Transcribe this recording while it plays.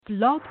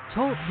Blog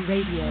Talk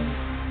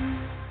Radio.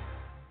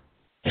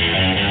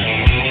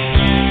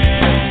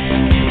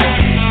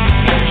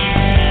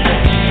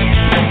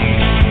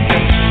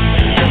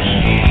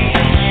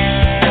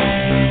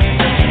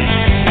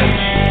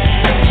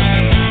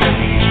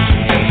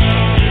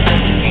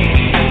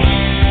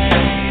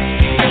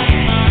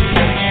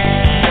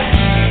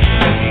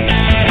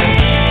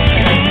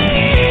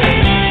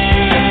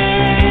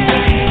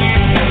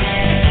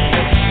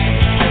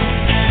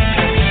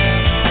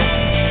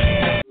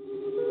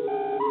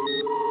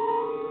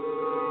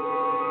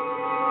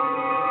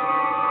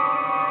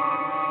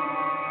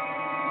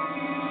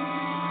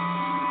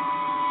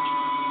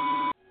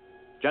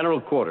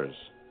 General Quarters.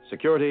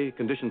 Security,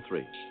 Condition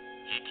 3. GQ,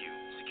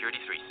 Security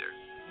 3, sir.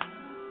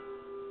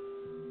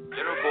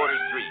 General Quarters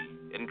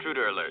 3,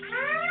 Intruder Alert.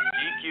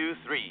 GQ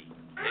 3,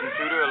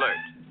 Intruder Alert.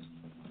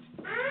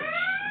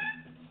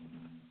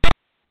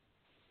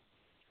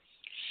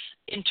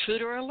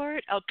 Intruder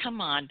alert? Oh,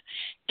 come on.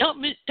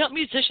 Don't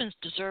musicians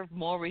deserve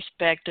more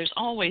respect? There's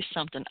always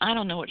something. I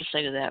don't know what to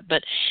say to that,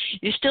 but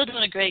you're still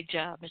doing a great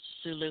job, Mr.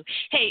 Sulu.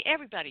 Hey,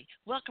 everybody,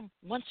 welcome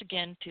once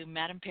again to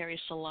Madam Perry's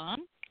Salon,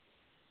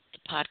 the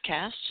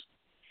podcast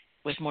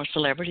with more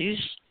celebrities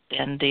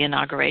than the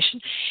inauguration.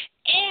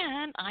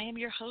 And I am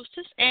your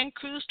hostess and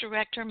cruise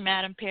director,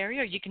 Madam Perry,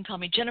 or you can call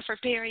me Jennifer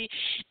Perry,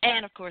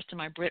 and, of course, to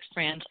my Brit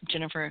friends,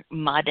 Jennifer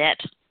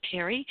Maudette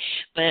Perry,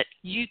 but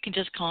you can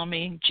just call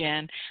me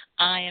Jen.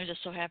 I am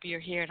just so happy you're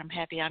here, and I'm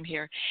happy I'm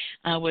here.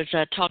 I was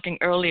talking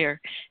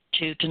earlier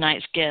to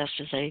tonight's guests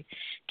as they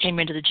came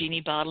into the genie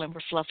bottle and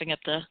were fluffing up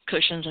the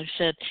cushions. I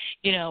said,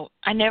 you know,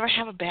 I never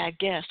have a bad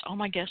guest. All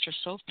my guests are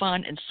so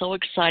fun and so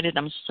excited.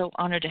 I'm so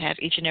honored to have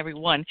each and every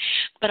one.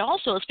 But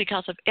also it's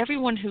because of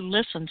everyone who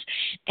listens.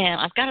 And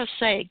I've got to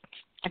say,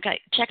 I got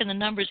checking the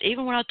numbers,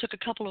 even when I took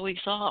a couple of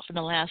weeks off in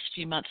the last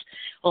few months,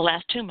 well,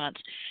 last 2 months,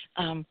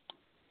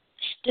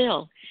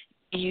 still,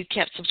 you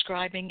kept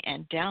subscribing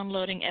and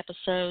downloading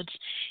episodes,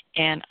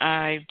 and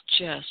I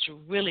just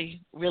really,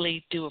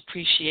 really do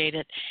appreciate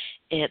it.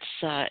 It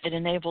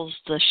enables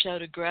the show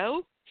to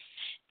grow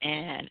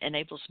and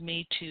enables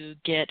me to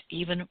get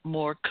even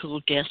more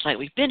cool guests like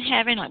we've been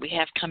having, like we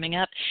have coming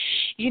up.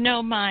 You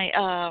know,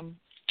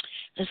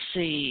 let's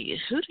see,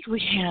 who did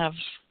we have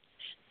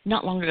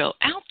not long ago?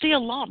 Althea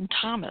Lawton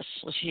Thomas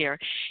was here,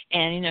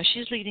 and, you know,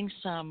 she's leading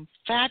some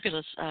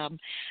fabulous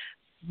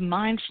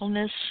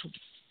mindfulness,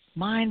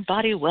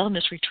 mind-body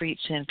wellness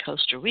retreats in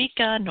Costa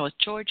Rica, North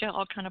Georgia,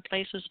 all kind of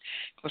places.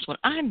 Of course, when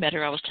I met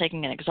her, I was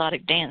taking an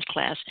exotic dance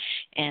class,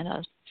 and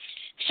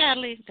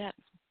sadly, that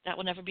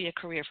will never be a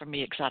career for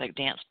me, exotic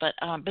dance, but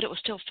it was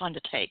still fun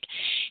to take.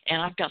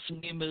 And I've got some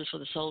new moves for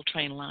the Soul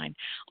Train line.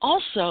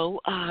 Also,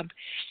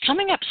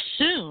 coming up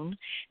soon,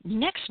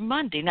 next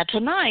Monday. Now,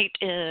 tonight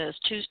is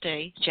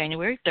Tuesday,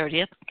 January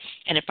 30th,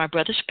 and if my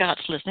brother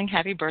Scott's listening,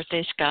 happy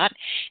birthday, Scott.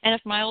 And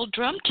if my old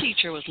drum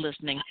teacher was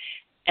listening,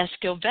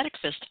 Eskil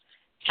Vedekvist,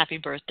 happy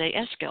birthday,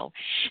 Eskil.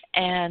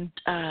 And,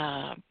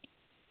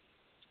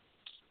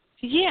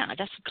 yeah,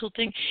 that's a cool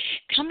thing.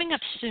 Coming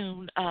up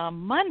soon,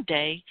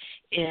 Monday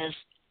is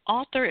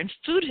author and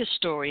food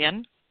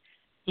historian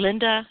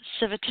Linda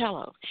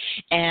Civitello.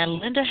 And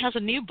Linda has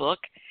a new book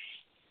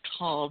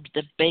called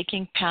The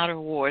Baking Powder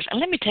Wars. And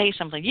let me tell you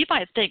something. You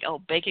might think, oh,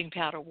 baking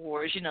powder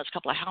wars, you know, it's a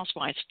couple of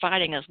housewives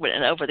fighting us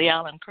over the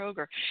Alan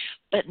Kroger.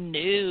 But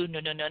no.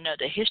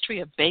 The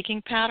history of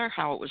baking powder,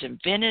 how it was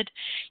invented,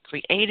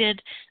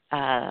 created,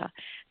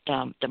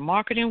 the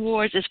marketing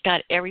wars, it's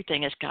got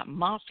everything. It's got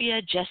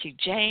mafia, Jesse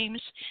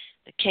James,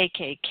 the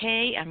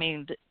KKK. I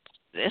mean,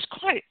 it's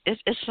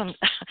some,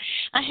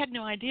 I had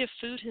no idea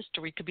food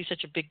history could be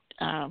such a big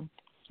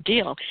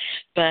deal.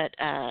 But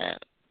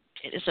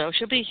so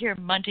she'll be here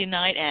Monday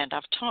night, and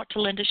I've talked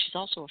to Linda. She's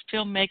also a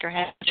filmmaker,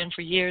 has been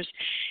for years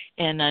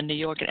in New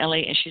York and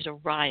L.A., and she's a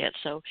riot.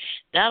 So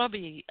that'll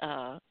be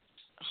a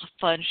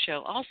fun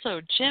show.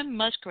 Also, Jim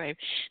Musgrave.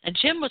 And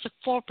Jim was a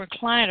former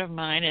client of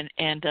mine,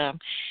 and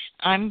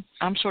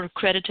I'm sort of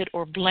credited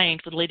or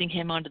blamed for leading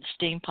him onto the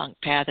steampunk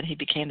path, and he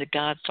became the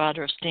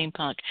godfather of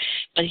steampunk.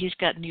 But he's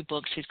got new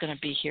books. He's going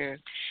to be here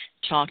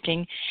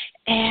talking.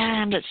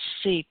 And let's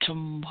see,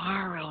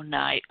 tomorrow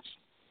night,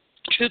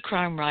 true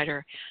crime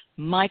writer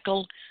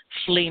Michael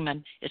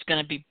Fleeman is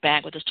going to be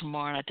back with us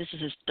tomorrow night. This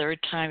is his third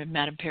time in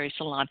Madam Perry's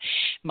Salon.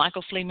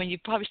 Michael Fleeman,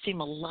 you've probably seen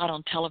him a lot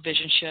on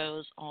television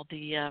shows, all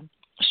the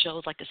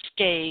shows like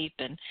Escape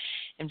and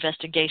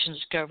Investigation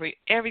Discovery,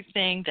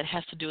 everything that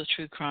has to do with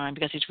true crime,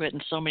 because he's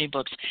written so many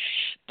books.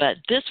 But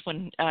this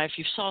one, if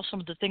you saw some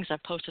of the things I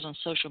posted on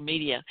social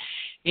media,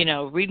 you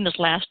know, reading this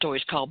last story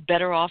is called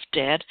Better Off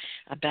Dead,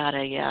 about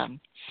a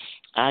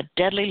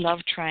deadly love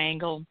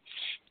triangle.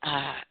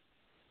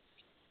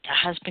 The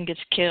husband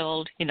gets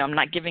killed. You know, I'm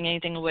not giving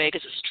anything away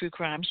because it's true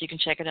crime, so you can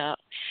check it out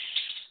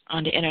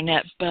on the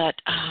internet. But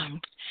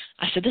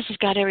I said, this has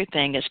got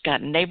everything. It's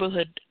got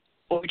neighborhood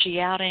orgy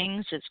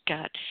outings. It's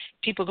got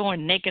people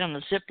going naked on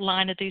the zip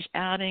line at these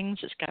outings.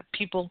 It's got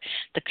people,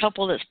 the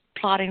couple that's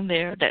plotting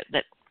there,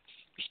 that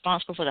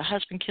responsible for the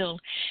husband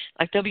killed.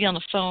 Like they'll be on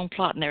the phone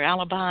plotting their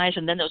alibis,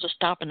 and then they'll just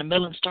stop in the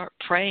middle and start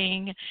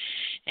praying,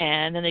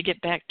 and then they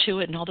get back to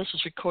it, and all this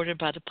was recorded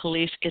by the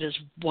police. It is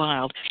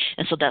wild.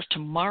 And so that's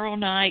tomorrow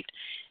night.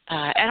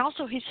 And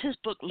also his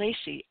book,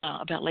 Lacey,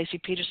 about Lacey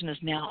Peterson, is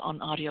now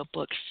on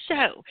audiobook.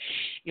 So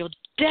you'll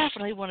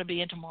definitely want to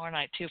be in tomorrow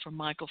night, too, for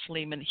Michael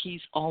Fleeman.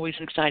 He's always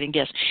an exciting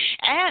guest.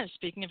 And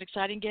speaking of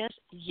exciting guests,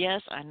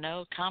 yes, I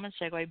know, common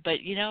segue, but,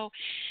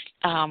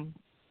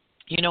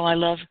 I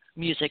love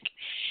music,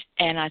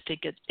 and I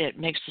think it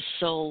makes the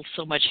soul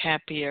so much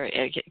happier.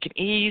 It can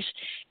ease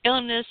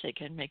illness, it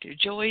can make you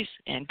rejoice,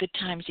 and good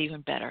times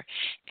even better.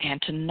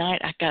 And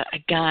tonight I got a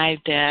guy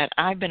that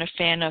I've been a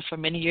fan of for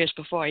many years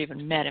before I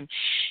even met him.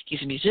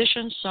 He's a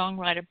musician,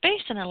 songwriter,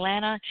 based in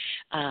Atlanta.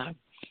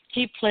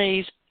 He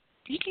plays,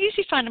 you can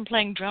usually find him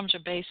playing drums or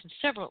bass in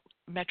several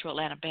Metro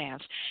Atlanta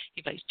bands.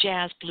 He plays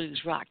jazz,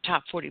 blues, rock,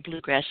 top 40,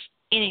 bluegrass,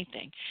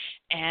 anything.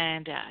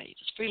 And he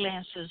does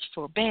freelances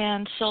for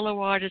bands,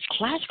 solo artists,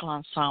 classical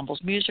ensembles,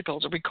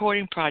 musicals,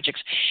 recording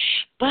projects.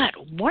 But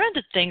one of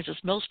the things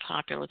that's most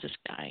popular with this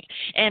guy,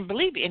 and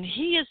believe me, and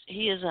he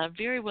is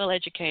very well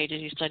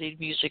educated. He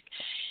studied music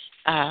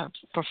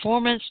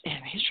performance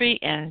and history,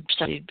 and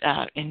studied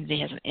and he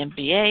has an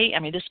MBA. I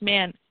mean, this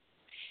man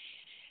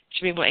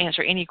should be able to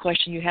answer any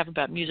question you have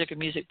about music or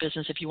music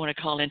business if you want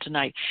to call in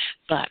tonight.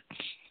 But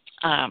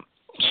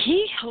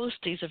he hosts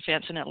these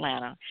events in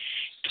Atlanta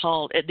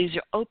these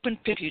are open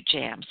tribute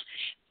jams,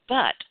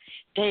 but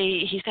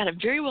he's got it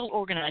very well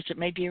organized. It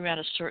may be around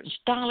a certain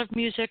style of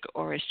music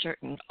or a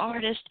certain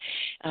artist,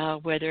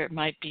 whether it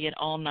might be an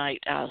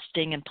all-night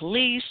Sting and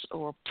Police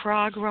or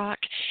prog rock,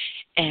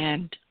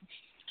 and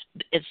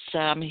it's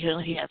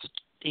he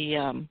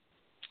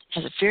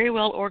has it very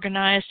well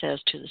organized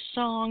as to the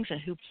songs and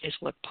who plays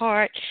what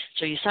part.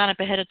 So you sign up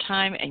ahead of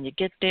time and you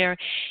get there.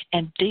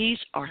 And these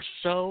are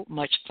so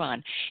much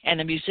fun.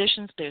 And the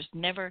musicians, there's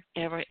never,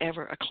 ever,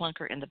 ever a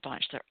clunker in the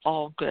bunch. They're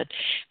all good.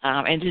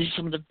 And these are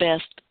some of the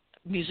best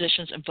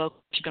musicians and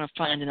vocalists you're going to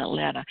find in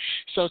Atlanta.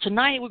 So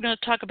tonight we're going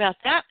to talk about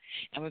that,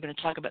 and we're going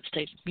to talk about the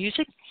state of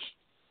music.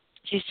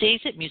 He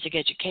sees it, music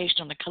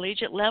education on the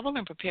collegiate level,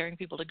 and preparing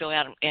people to go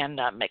out and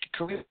make a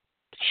career,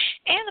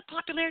 and the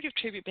popularity of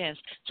tribute bands.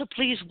 So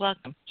please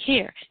welcome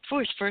here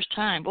for his first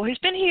time. Well, he's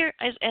been here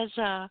as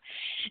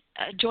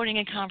joining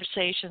in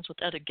conversations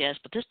with other guests,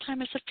 but this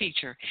time it's a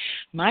feature.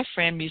 My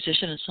friend,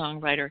 musician and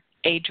songwriter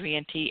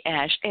Adrian T.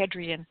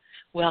 Adrian,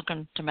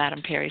 welcome to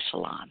Madame Perry's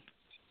Salon.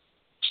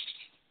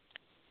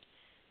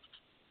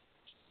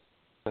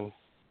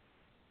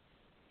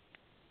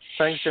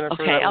 Thanks,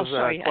 Jennifer. Okay, that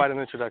was quite an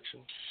introduction.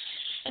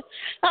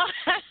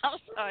 I'm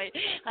sorry.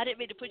 I didn't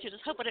mean to put you to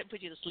hope I didn't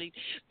put you to sleep.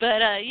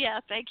 But yeah,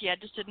 thank you. I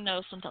just didn't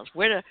know sometimes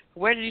where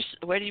do you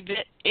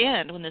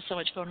end when there's so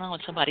much going on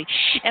with somebody.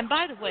 And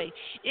by the way,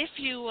 if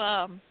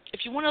you're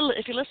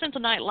listening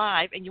tonight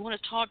live and you want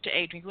to talk to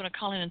Adrian, you want to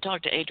call in and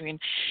talk to Adrian,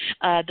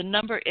 the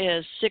number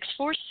is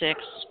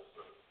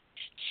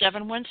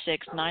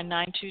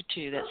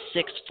 646-716-9922. That's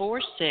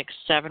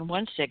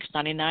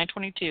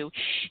 646-716-9922.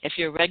 If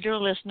you're a regular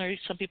listener,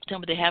 some people tell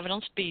me they have it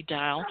on speed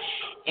dial.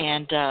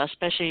 And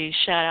especially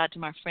shout out to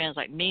my friends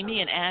like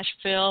Mimi in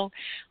Asheville,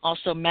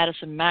 also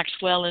Madison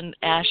Maxwell in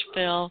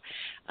Asheville,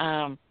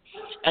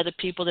 other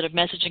people that are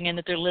messaging in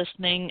that they're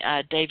listening,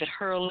 David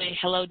Hurley.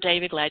 Hello,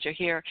 David. Glad you're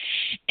here.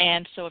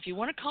 And so if you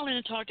want to call in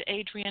and talk to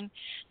Adrian,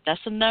 that's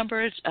the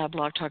number.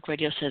 Blog Talk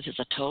Radio says it's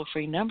a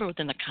toll-free number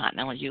within the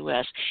continental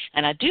U.S.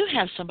 And I do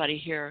have somebody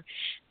here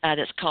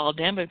that's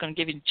called in. We're going to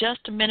give you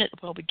just a minute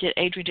while we get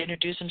Adrian to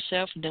introduce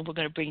himself, and then we're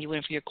going to bring you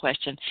in for your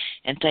question.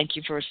 And thank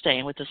you for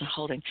staying with us and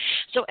holding.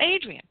 So,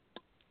 Adrian,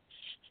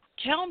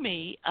 tell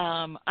me,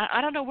 I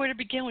don't know where to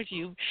begin with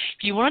you.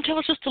 If you want to tell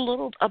us just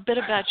a bit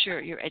about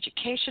your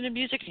education in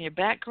music and your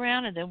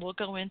background, and then we'll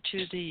go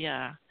into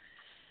the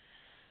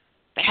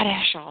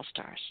Badass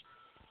AllStars.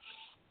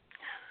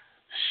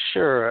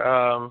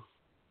 Sure.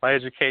 My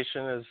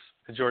education is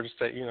at Georgia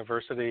State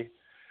University.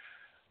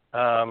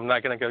 I'm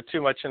not going to go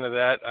too much into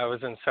that. I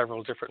was in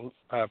several different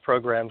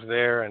programs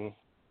there and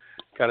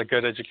got a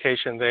good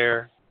education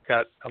there,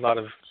 got a lot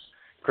of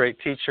great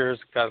teachers,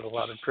 got a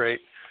lot of great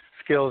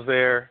skills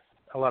there,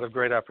 a lot of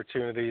great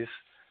opportunities,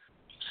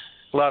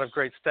 a lot of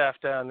great staff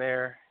down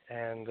there,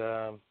 and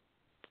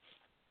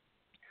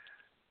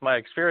my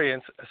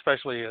experience,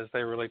 especially as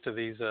they relate to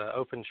these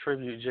open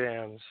tribute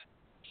jams,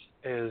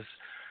 is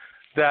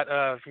that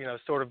of,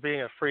 sort of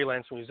being a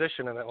freelance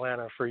musician in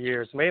Atlanta for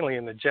years, mainly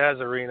in the jazz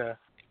arena.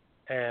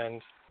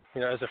 And,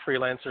 as a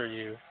freelancer,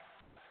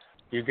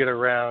 you get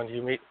around,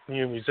 you meet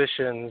new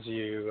musicians,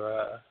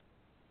 you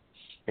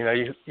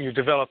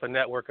develop a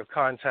network of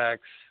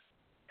contacts,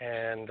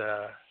 and,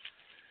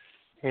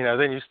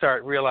 then you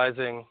start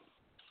realizing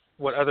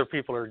what other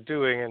people are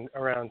doing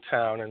around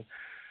town, and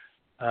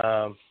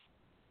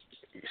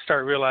you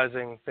start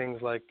realizing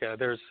things like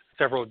there's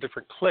several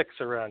different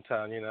cliques around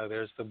town.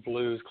 There's the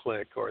blues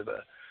clique, or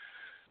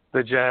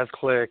the jazz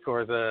clique,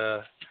 or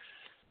the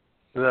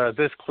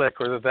this clique,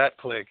 or that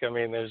clique. I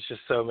mean, there's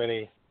just so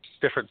many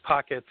different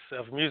pockets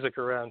of music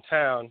around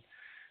town,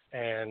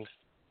 and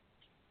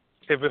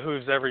it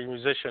behooves every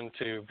musician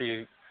to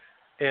be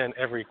in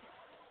every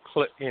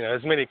click,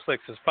 as many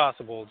clicks as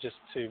possible just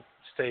to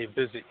stay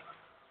busy.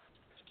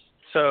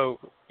 So,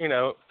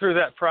 through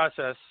that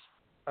process,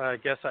 I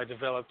guess I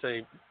developed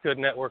a good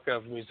network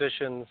of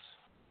musicians,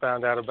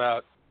 found out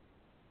about,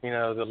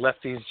 the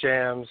Lefties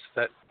jams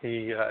that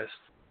he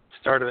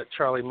started at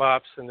Charlie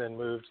Mop's and then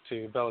moved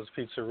to Bella's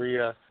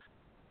Pizzeria.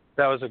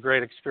 That was a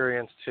great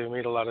experience to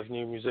meet a lot of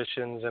new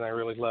musicians, and I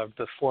really loved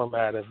the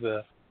format of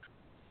the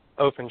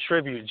open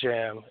tribute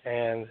jam.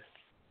 And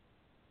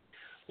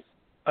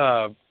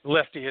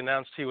Lefty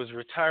announced he was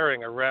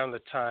retiring around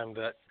the time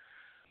that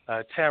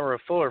Tamara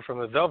Fuller from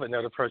the Velvet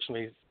Note approached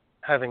me,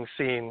 having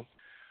seen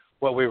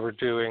what we were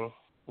doing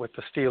with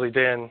the Steely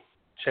Dan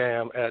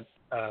jam at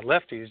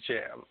Lefty's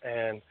jam.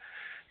 And,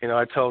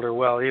 I told her,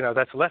 well,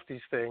 that's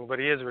Lefty's thing, but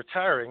he is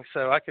retiring,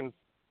 so I can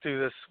do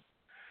this,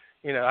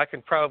 I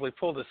can probably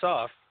pull this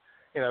off,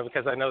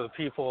 because I know the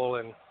people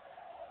and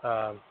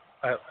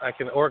I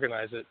can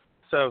organize it.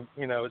 So,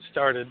 it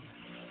started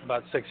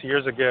about 6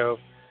 years ago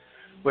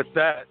with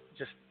that,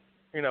 just,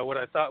 what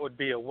I thought would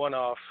be a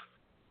one-off,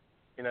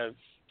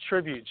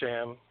 tribute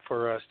jam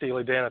for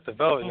Steely Dan at the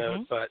Velvet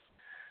Note, but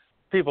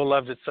people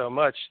loved it so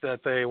much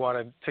that they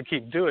wanted to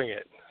keep doing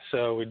it.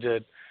 So we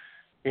did,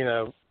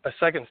 a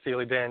second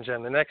Steely Dan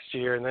jam the next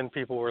year, and then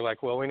people were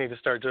like, well, we need to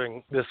start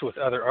doing this with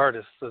other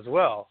artists as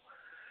well.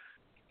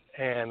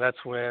 And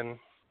that's when,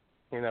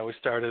 we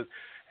started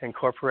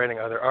incorporating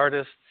other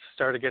artists,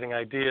 started getting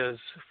ideas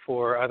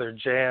for other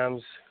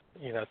jams,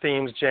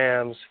 themes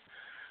jams,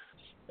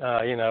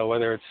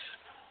 whether it's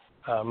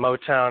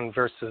Motown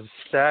versus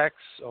Stax,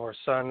 or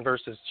Sun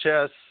versus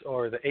Chess,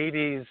 or the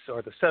 80s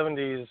or the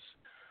 70s,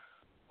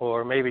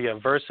 or maybe a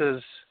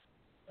versus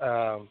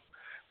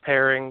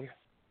pairing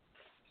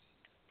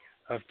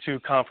of two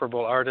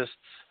comparable artists.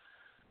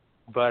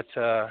 But,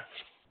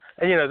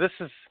 this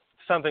is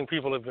something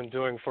people have been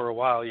doing for a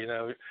while,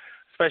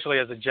 especially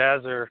as a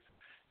jazzer.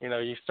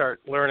 You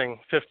start learning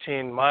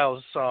 15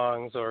 Miles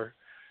songs or,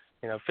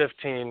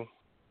 15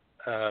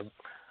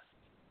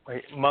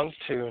 Monk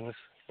tunes.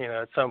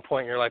 At some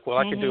point you're like, well,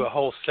 I could do a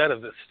whole set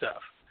of this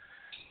stuff.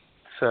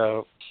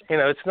 So,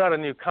 it's not a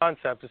new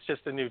concept. It's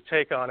just a new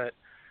take on it,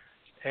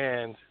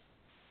 and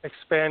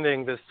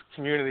expanding this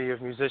community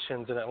of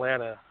musicians in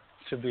Atlanta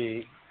to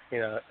be,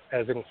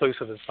 as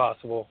inclusive as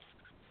possible.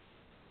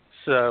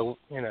 So,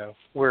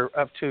 we're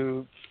up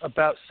to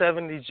about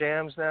 70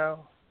 jams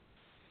now.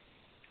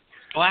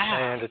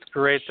 Wow. And it's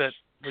great that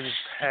we've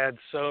had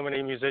so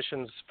many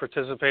musicians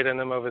participate in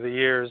them over the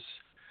years.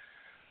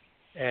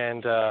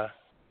 And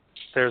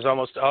there's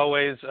almost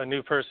always a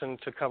new person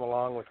to come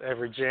along with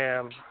every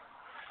jam,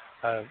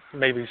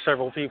 maybe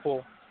several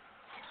people.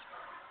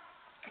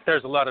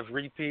 There's a lot of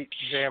repeat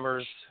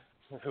jammers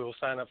who will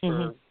sign up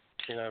for,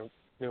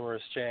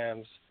 numerous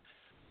jams.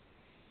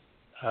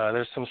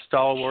 There's some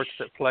stalwarts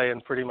that play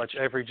in pretty much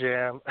every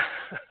jam.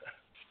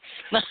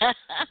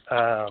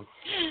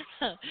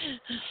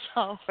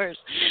 Stalwarts,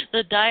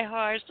 the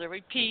diehards, the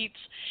repeats.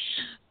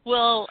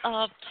 Well,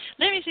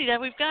 let me see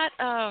that. We've got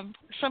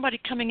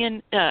somebody coming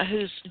in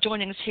who's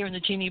joining us here in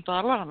the Genie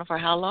Bottle. I don't know for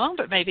how long,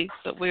 but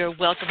we're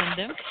welcoming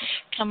them.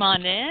 Come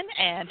on in,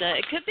 and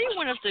it could be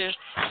one of the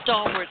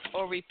stalwarts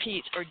or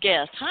repeats or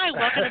guests. Hi,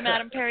 welcome to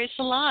Madam Perry's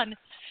Salon.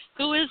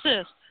 Who is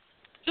this?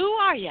 Who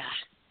are ya?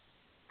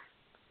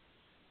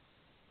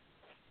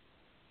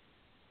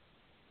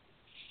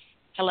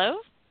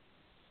 Hello?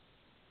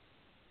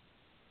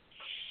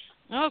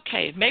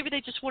 Okay, maybe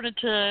they just wanted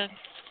to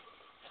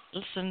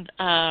listen.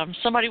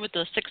 Somebody with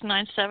the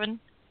 697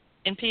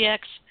 NPX?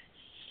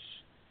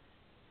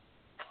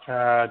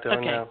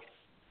 Don't know.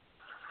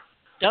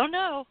 Don't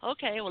know.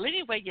 Okay, well,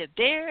 anyway, you're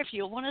there. If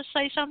you want to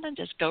say something,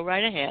 just go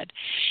right ahead.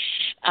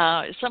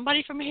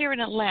 Somebody from here in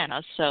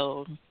Atlanta,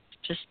 so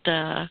just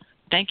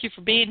thank you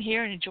for being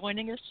here and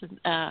joining us. You've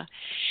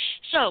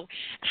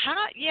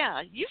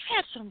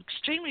had some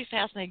extremely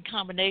fascinating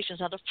combinations.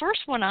 Now, the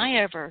first one I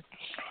ever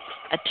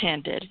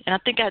attended, and I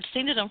think I'd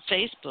seen it on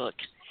Facebook,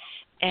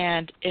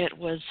 and it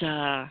was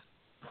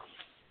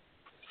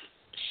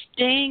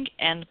Sting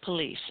and the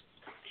Police.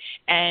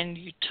 And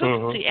you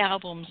took the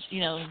albums,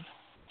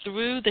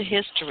 through the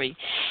history,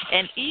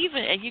 and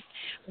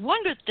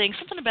one good thing,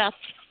 something about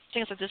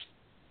things like this,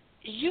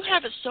 you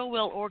have it so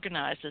well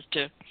organized as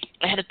to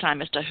ahead of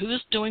time as to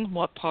who's doing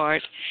what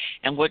part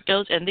and what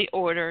goes in the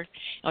order and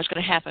what's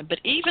going to happen. But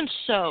even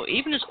so,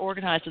 even as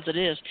organized as it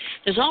is,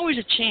 there's always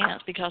a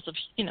chance because of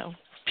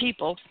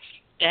people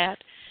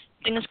that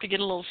things could get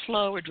a little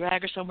slow or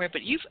drag or somewhere.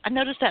 But I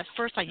noticed that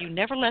first time you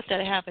never let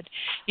that happen.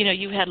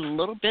 You had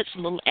little bits,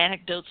 little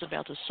anecdotes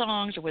about the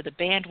songs or where the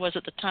band was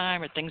at the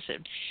time, or things that,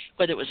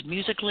 whether it was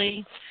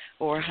musically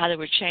or how they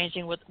were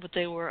changing, what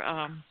they were.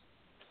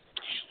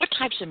 What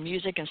types of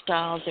music and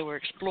styles they were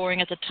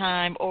exploring at the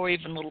time, or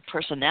even little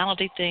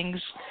personality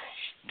things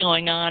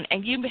going on.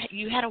 And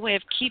you had a way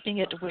of keeping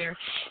it to where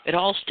it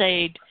all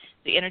stayed,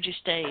 the energy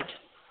stayed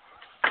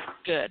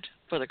good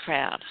for the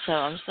crowd. So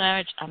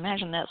I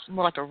imagine that's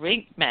more like a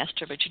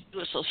ringmaster, but you do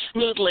it so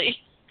smoothly.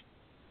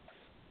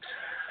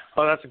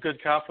 Oh, that's a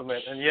good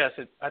compliment. And yes,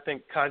 I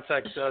think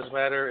context does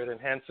matter. It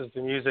enhances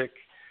the music.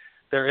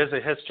 There is a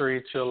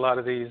history to a lot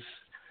of these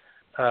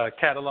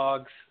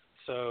catalogs,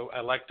 so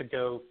I like to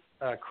go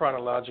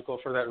chronological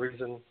for that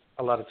reason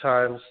a lot of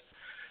times.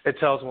 It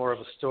tells more of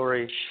a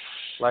story.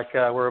 Like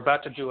we're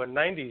about to do a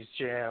 90s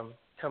jam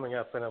coming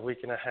up in a week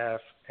and a half,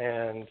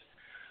 and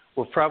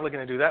we're probably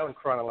going to do that one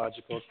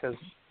chronological because,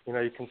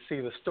 you can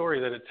see the story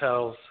that it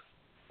tells,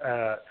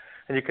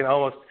 and you can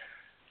almost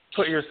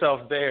put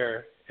yourself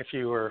there if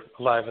you were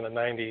alive in the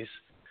 90s.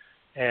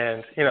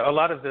 And, a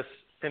lot of this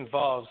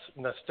involves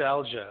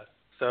nostalgia.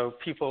 So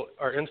people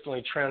are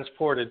instantly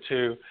transported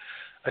to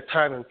a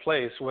time and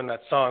place when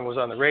that song was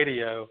on the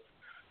radio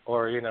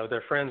or,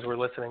 their friends were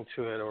listening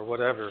to it or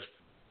whatever.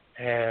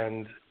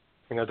 And,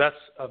 that's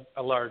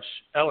a large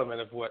element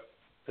of what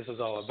this is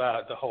all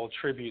about, the whole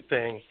tribute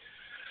thing,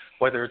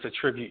 whether it's a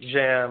tribute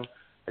jam,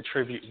 a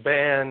tribute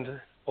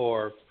band,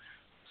 or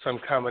some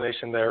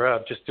combination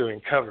thereof, just doing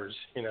covers.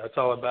 It's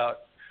all about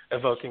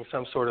evoking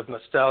some sort of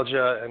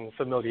nostalgia and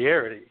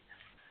familiarity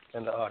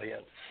in the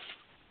audience.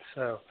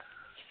 So,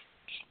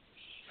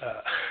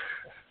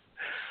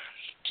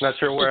 not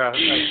sure where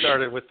I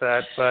started with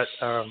that, but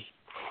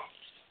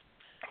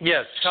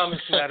yes,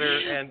 comments matter.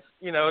 And,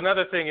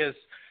 another thing is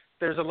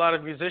there's a lot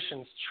of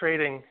musicians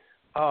trading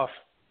off,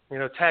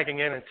 tagging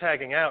in and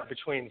tagging out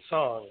between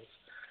songs.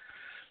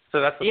 So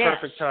that's the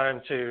perfect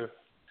time to,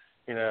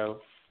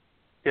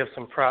 give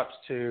some props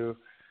to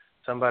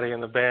somebody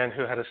in the band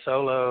who had a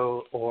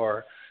solo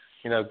or,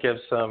 give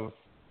some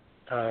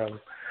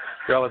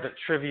relevant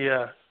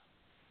trivia.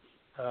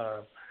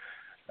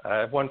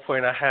 At one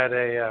point I had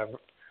a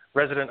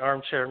resident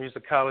armchair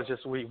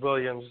musicologist, Wheat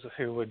Williams,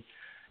 who would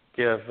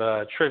give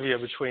trivia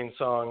between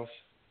songs.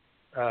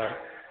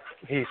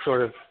 He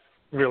sort of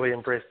really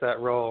embraced that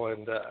role,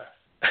 and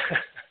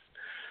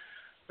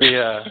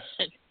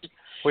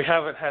we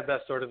haven't had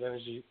that sort of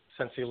energy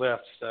since he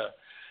left. So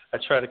I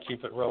try to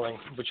keep it rolling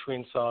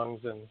between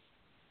songs and,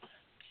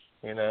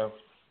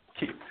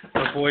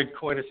 avoid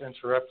coitus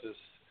interruptus,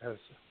 as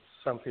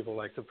some people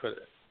like to put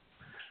it.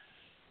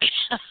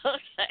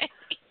 Okay.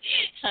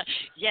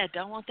 Yeah,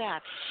 don't want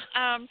that.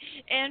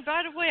 And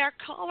by the way, our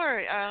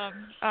caller,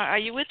 are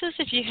you with us?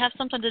 If you have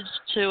something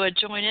to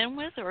join in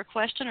with, or a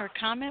question or a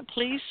comment,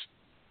 please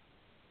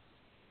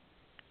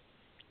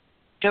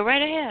go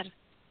right ahead.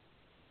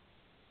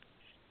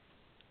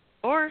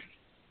 Or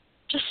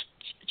just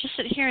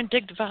sit here and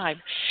dig the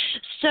vibe.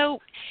 So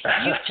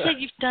you said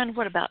you've done,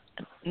 what, about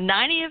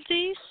 90 of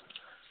these?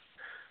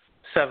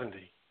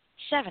 70.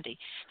 70.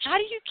 How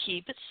do you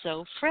keep it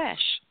so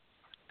fresh?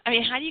 I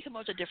mean, how do you come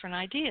up with different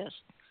ideas?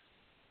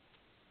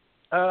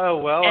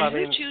 Well, and I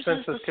mean,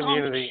 since this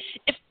community...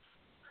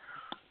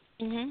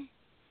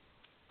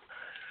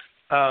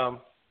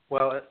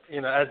 well,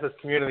 as this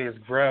community has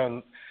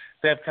grown,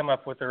 they've come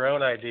up with their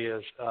own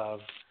ideas of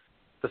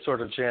the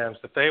sort of jams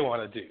that they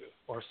want to do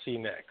or see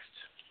next.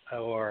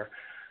 Or,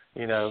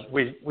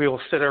 we will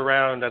sit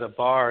around at a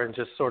bar and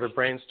just sort of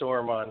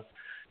brainstorm on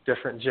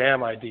different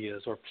jam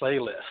ideas or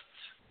playlists.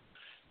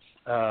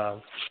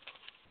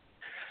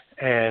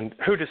 And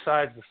who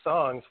decides the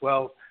songs?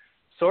 Well,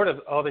 sort of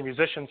all the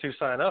musicians who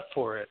sign up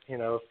for it.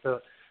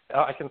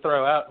 I can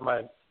throw out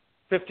my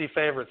 50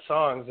 favorite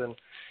songs, and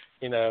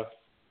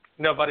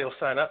nobody will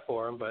sign up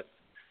for them. But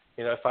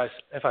if I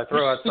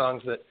throw out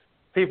songs that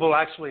people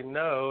actually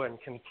know and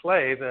can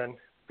play, then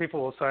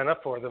people will sign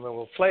up for them and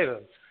will play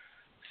them.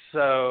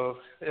 So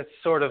it's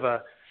sort of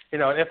a,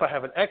 if I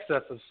have an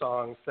excess of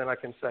songs, then I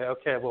can say,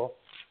 okay, well,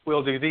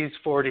 we'll do these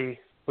 40.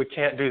 We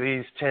can't do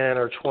these 10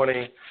 or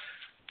 20,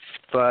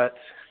 but,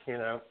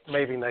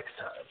 maybe next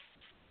time.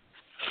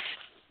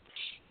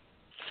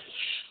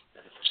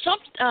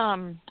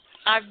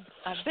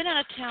 I've been out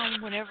of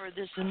town whenever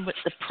there's been with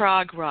the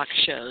prog rock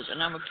shows,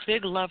 and I'm a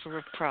big lover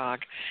of prog.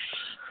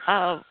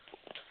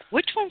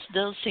 Which ones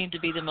does seem to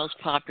be the most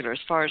popular as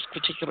far as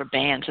particular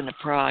bands in the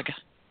prog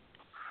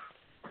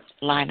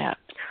lineup?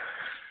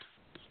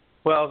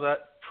 Well,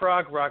 that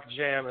prog rock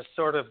jam is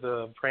sort of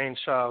the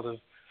brainchild of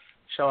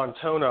Sean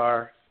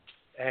Tonar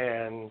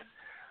and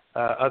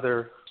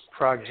other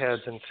prog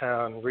heads in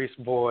town, Reese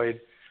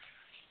Boyd,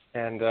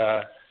 and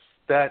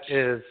that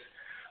is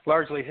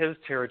largely his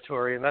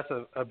territory, and that's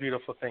a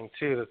beautiful thing,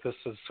 too, that this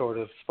has sort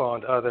of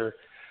spawned other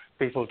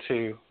people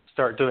to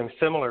start doing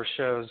similar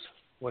shows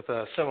with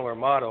a similar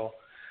model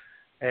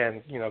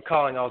and,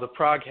 calling all the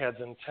prog heads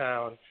in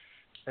town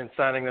and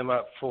signing them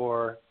up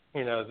for,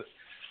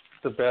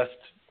 the best,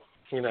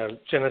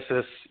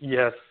 Genesis,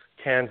 Yes,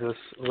 Kansas,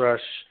 Rush,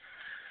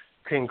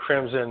 King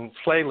Crimson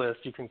playlist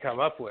you can come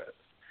up with.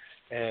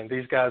 And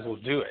these guys will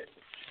do it.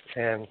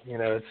 And,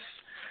 it's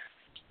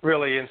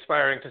really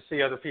inspiring to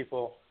see other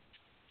people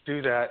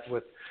do that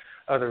with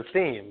other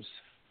themes.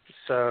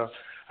 So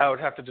I would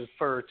have to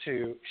defer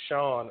to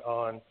Sean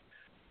on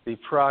the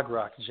prog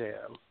rock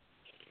jam.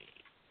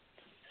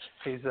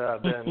 He's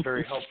been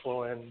very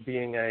helpful in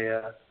being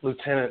a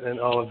lieutenant in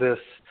all of this,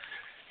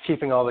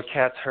 keeping all the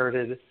cats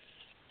herded,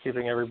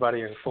 keeping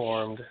everybody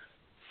informed.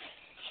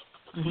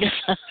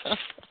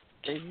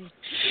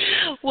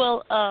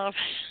 Well,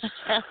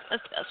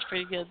 that's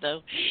pretty good,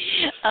 though.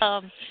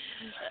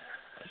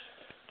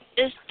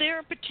 Is there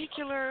a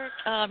particular,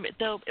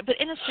 though, but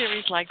in a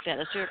series like that,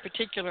 is there a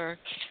particular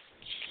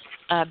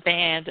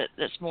band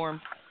that's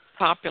more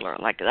popular,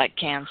 like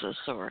Kansas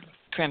or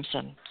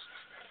Crimson?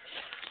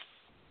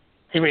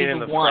 You mean in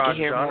the want prog to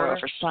hear genre? more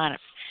of a sign?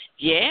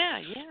 Yeah.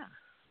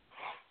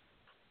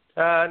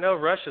 No,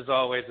 Rush is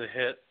always a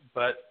hit,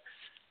 but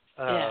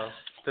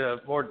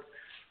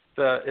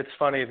it's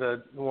funny,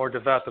 the more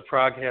devout the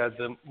prog head,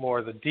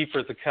 the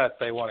deeper the cut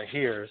they want to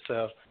hear.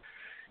 So,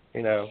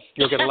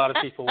 you'll get a lot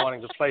of people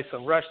wanting to play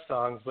some Rush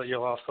songs, but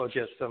you'll also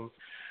get some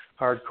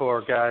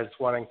hardcore guys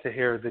wanting to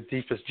hear the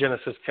deepest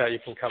Genesis cut you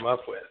can come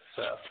up with.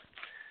 So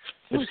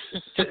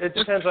it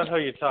depends on who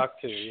you talk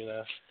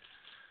to,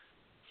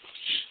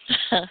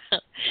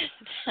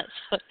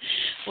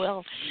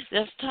 Well,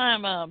 this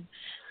time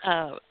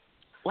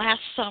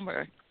last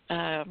summer,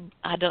 I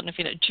don't know if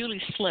you know,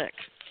 Julie Slick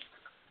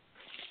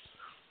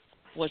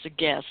was a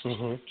guest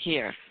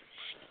here,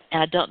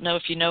 and I don't know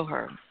if you know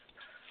her,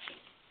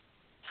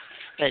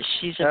 but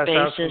she's a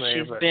bassist.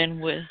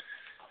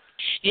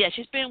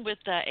 She's been with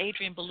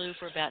Adrian Ballou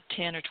for about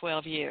 10 or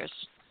 12 years.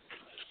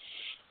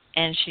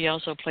 And she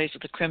also plays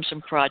with the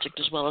Crimson Project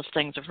as well as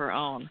things of her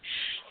own.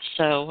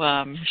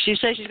 So she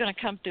says she's going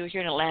to come through here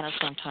in Atlanta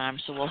sometime,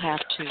 so we'll have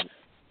to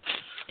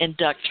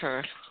induct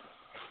her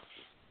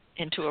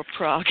into a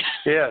prog.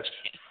 Yes,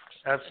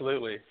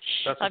 absolutely.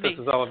 That's what this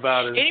is all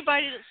about, is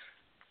anybody that's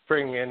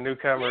bringing in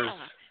newcomers,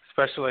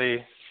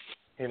 especially,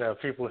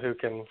 people who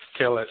can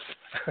kill it.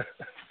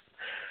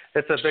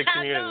 It's a big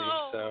community.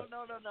 No.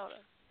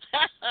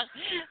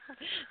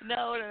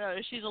 No.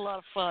 She's a lot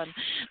of fun.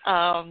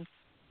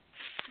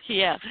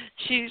 Yeah,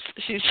 she's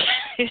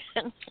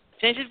and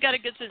she's got a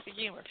good sense of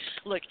humor.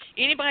 Look,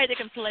 anybody that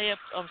can play up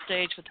on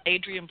stage with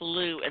Adrian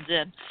Ballou and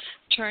then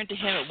turn to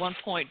him at one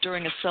point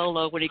during a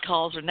solo when he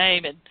calls her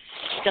name, and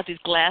she's got these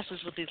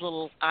glasses with these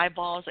little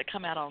eyeballs that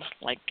come out on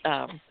like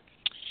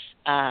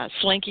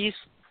slinkies,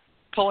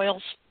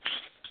 coils.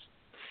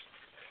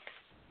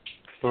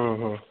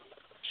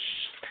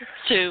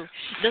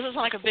 Doesn't sound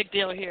like a big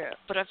deal here,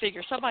 but I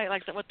figure somebody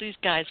like that, what these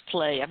guys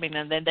play, I mean,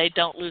 and then they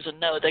don't lose a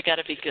note. They got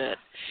to be good.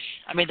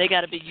 I mean, they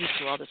got to be used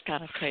to all this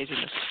kind of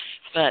craziness.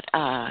 But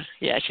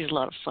yeah, she's a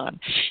lot of fun.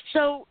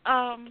 So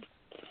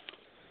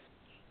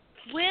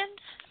when,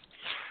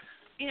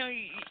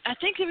 I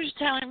think they were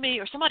telling me,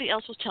 or somebody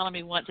else was telling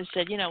me once. They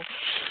said,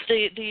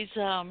 these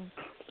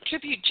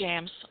tribute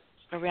jams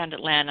around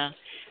Atlanta.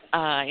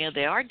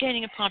 They are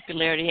gaining in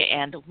popularity,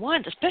 and the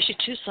ones, especially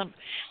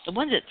the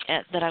ones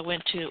that I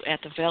went to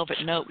at the Velvet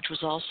Note, which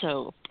was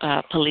also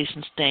Police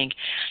and Sting,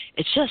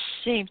 it just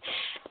seemed.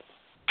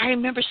 I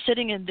remember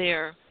sitting in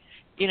there,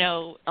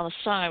 on the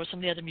side with some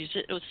of the other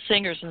with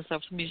singers and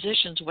stuff,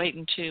 musicians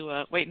waiting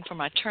for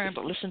my turn,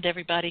 but listening to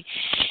everybody,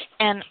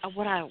 and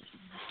what I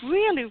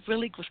really,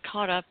 really was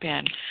caught up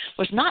in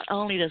was not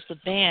only does the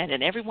band,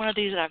 and every one of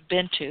these that I've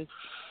been to,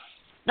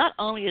 not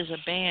only is a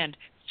band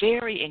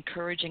very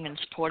encouraging and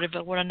supportive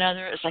of one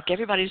another. It's like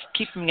everybody's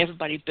keeping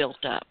everybody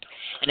built up,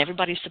 and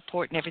everybody's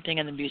supporting everything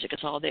in the music.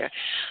 It's all there.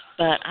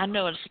 But I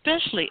know,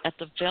 especially at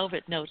the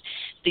Velvet Note,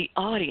 the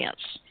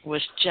audience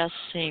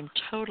seemed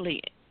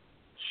totally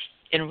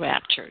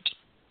enraptured.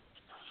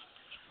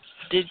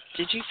 Did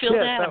you feel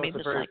that? That I mean,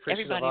 was a very like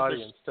appreciative everybody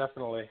audience,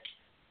 definitely.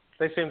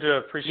 They seem to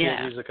appreciate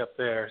music up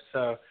there,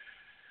 so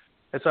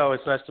it's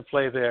always nice to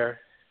play there.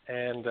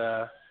 And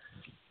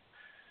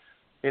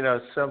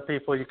some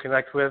people you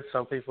connect with,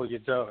 some people you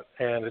don't.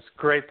 And it's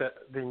great that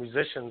the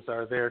musicians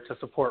are there to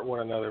support one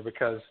another,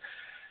 because,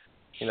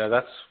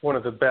 that's one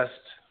of the best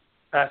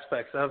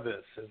aspects of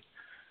this is,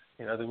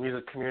 the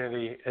music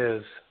community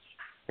is,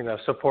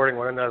 supporting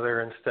one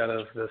another instead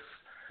of this,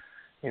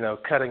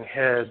 cutting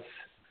heads,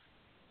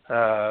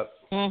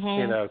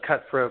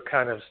 cutthroat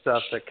kind of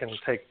stuff that can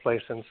take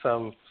place in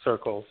some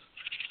circles.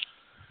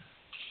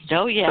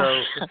 Oh,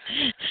 yeah.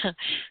 So,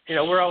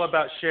 we're all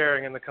about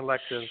sharing in the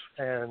collective,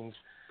 and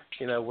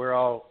we're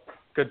all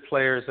good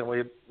players, and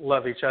we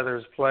love each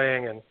other's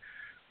playing, and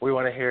we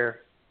want to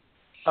hear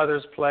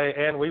others play,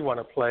 and we want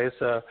to play.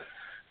 So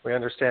we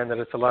understand that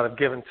it's a lot of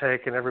give and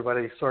take, and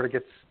everybody sort of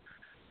gets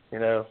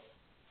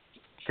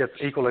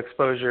equal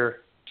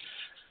exposure,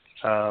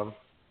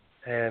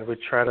 and we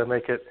try to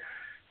make it,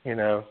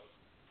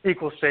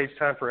 equal stage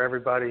time for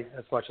everybody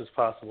as much as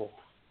possible.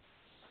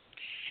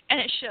 And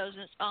it shows,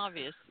 and it's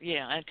obvious,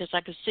 because I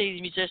could see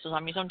the musicians. I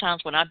mean,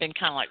 sometimes when I've been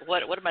kind of like,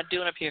 what am I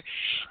doing up here?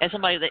 And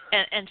somebody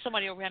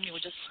around me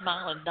would just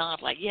smile and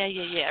nod like, yeah,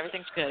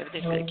 everything's good,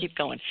 keep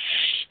going.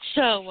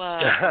 So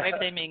maybe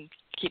they mean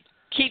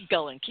keep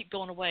going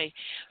away.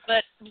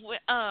 But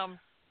I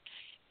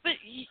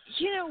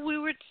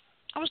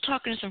was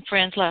talking to some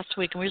friends last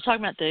week, and we were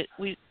talking about that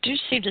we do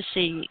seem to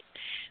see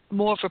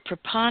more of a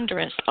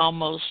preponderance,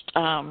 almost.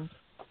 That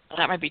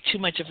might be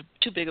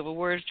too big of a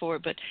word for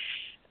it, but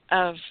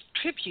of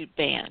tribute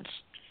bands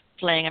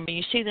playing. I mean,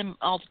 you see them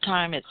all the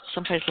time at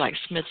some place like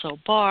Smith's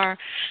Old Bar.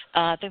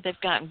 I think they've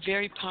gotten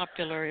very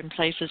popular in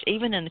places,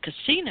 even in the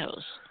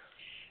casinos.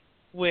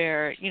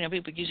 where,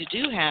 people usually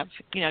do have,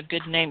 a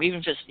good name, even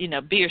if it's,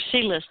 B or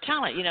C list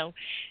talent,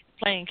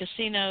 playing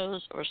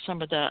casinos or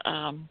some of the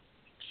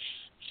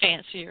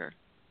fancier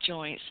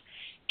joints.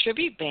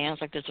 Tribute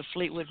bands, like there's a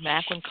Fleetwood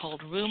Mac one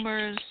called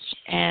Rumors,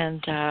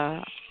 and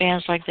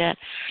bands like that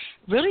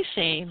really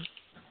seem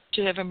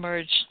to have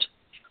emerged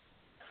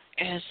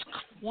as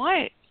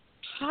quite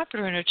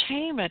popular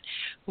entertainment.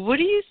 What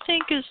do you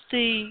think is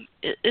the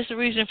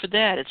reason for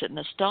that? Is it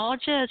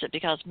nostalgia? Is it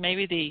because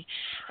maybe the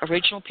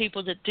original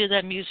people that did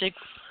that music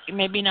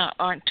maybe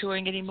aren't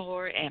touring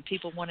anymore, and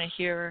people want to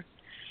hear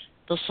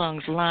those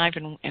songs live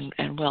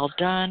and well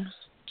done?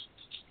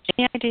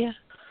 Any idea?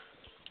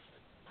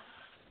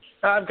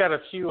 I've got a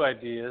few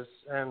ideas,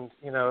 and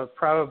it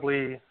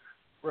probably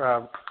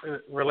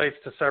relates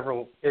to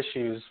several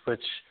issues, which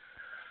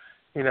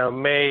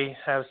may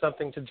have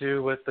something to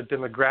do with the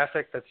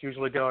demographic that's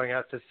usually going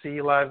out to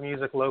see live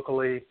music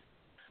locally.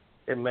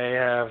 It may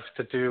have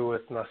to do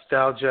with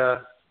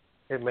nostalgia.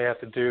 It may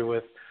have to do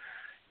with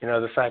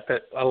the fact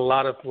that a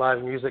lot of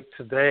live music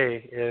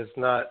today is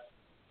not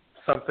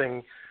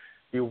something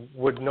you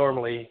would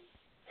normally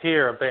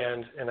hear a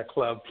band in a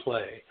club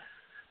play.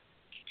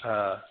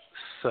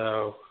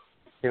 So,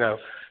 the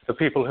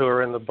people who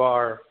are in the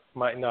bar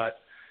might not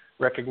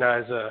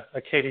recognize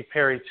a Katy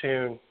Perry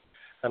tune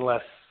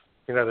unless,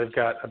 they've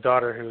got a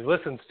daughter who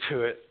listens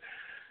to it.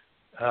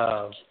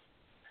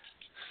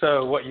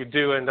 So what you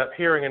do end up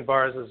hearing in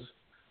bars is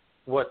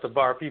what the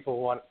bar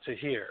people want to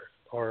hear,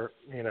 or,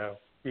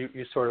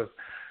 you sort of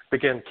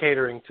begin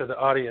catering to the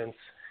audience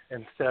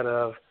instead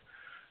of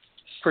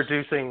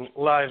producing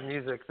live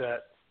music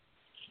that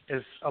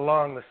is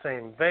along the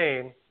same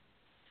vein,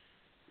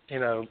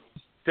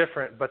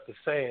 different but the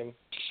same,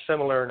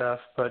 similar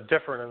enough but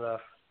different enough.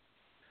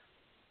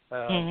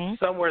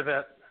 Somewhere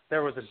that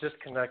there was a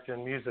disconnect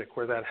in music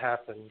where that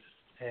happened,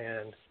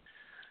 and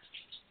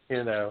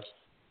it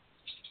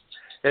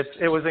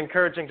was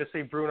encouraging to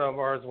see Bruno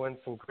Mars win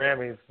some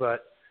Grammys,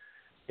 but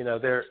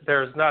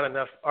there's not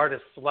enough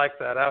artists like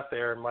that out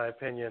there, in my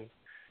opinion.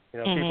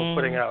 People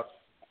putting out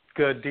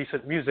good,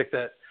 decent music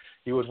that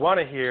you would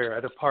want to hear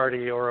at a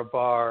party or a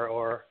bar,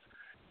 or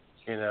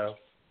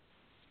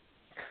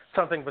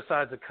something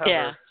besides a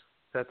cover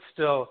that's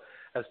still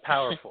as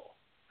powerful.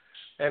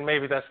 And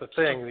maybe that's the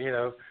thing,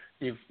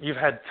 you've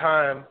had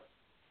time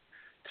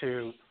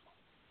to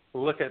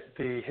look at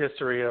the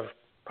history of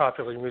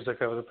popular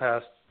music over the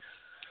past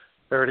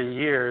 30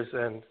 years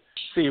and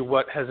see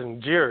what has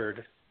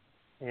endured,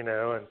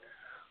 and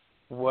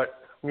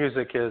what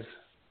music is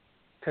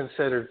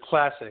considered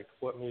classic,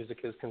 what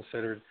music is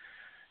considered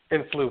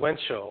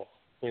influential.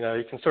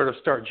 You can sort of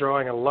start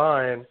drawing a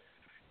line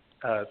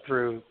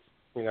through,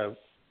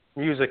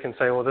 music and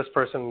say, well, this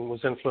person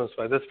was influenced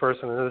by this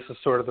person, and this is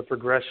sort of the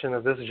progression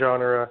of this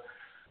genre.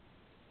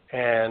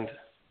 And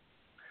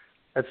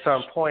at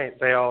some point,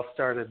 they all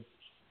started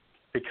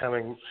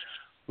becoming,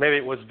 maybe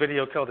it was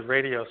Video Killed the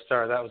Radio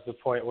Star. That was the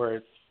point where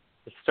it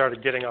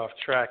started getting off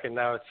track, and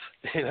now it's,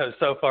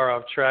 so far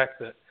off track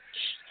that,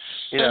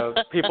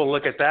 people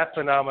look at that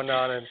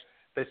phenomenon and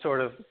they sort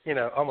of,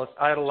 almost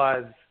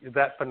idolize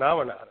that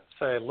phenomenon and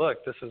say,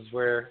 look, this is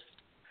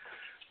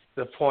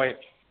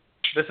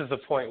the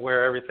point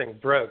where everything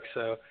broke.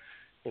 So,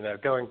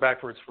 going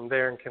backwards from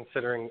there and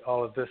considering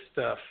all of this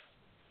stuff,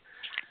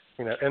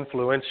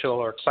 influential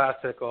or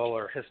classical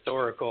or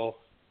historical,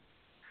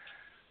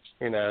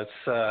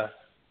 it's an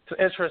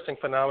interesting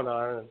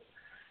phenomenon.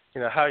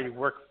 And, how you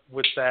work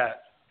with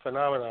that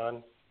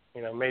phenomenon,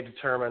 may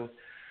determine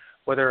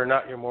whether or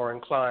not you're more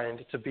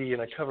inclined to be in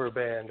a cover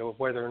band or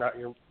whether or not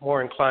you're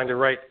more inclined to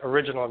write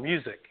original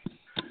music.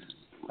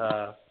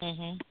 So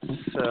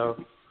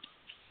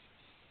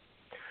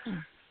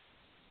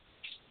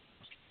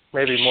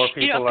maybe more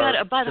people are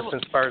just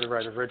inspired to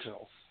write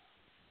originals.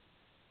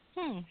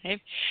 By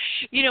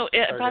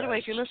the way,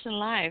 if you're listening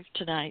live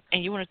tonight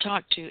and you want to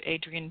talk to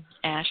Adrian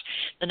Ash,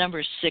 the number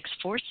is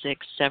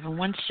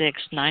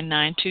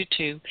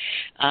 646-716-9922.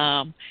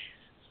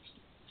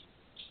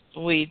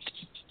 We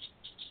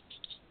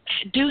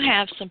do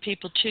have some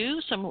people,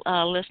 too, some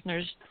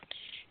listeners,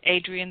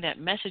 Adrian, that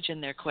message in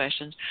their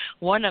questions.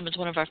 One of them is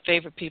one of our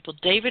favorite people,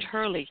 David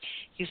Hurley.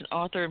 He's an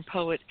author and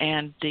poet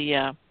and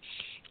the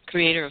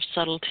creator of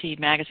Subtlety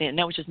magazine,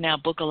 which is now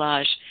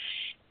Bookallage.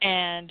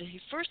 And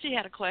he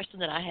had a question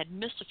that I had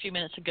missed a few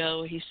minutes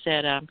ago. He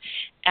said,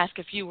 ask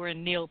if you were a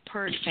Neil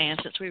Peart fan,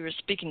 since we were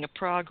speaking of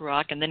prog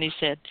rock. And then he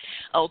said,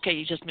 okay,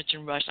 you just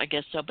mentioned Rush, I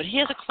guess so. But he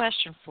has a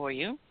question for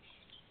you,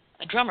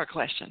 a drummer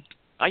question.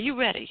 Are you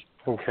ready?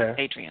 Okay.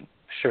 Adrian?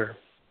 Sure.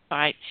 All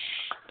right.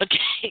 Okay.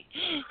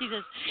 He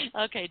says,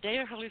 okay,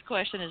 David Hurley's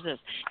question is this.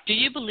 Do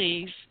you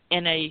believe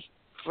in a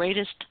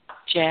greatest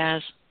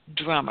jazz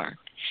drummer?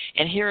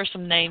 And here are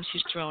some names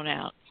he's thrown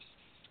out.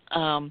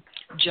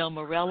 Joe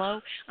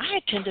Morello. I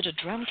attended a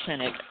drum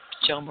clinic,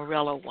 Joe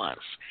Morello, once.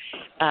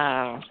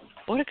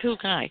 What a cool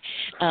guy.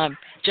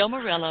 Joe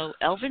Morello,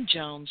 Elvin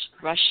Jones,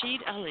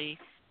 Rashid Ali,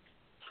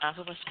 I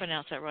hope I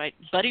pronounced that right,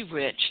 Buddy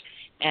Rich.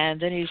 And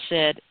then he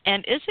said,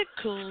 and is it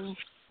cool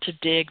to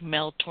dig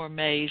Mel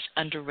Torme's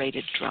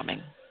underrated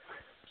drumming?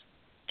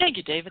 Thank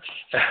you, David.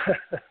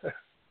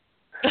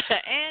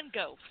 And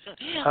go.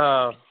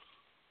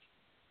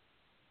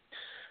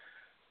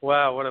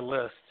 Wow, what a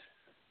list.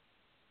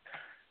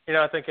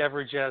 I think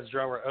every jazz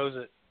drummer owes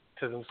it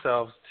to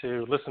themselves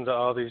to listen to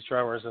all these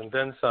drummers and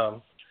then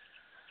some.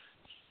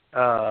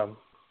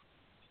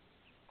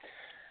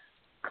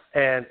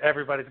 And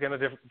everybody's going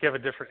to give a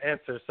different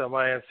answer. So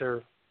my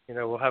answer,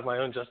 will have my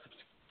own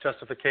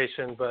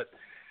justification, but,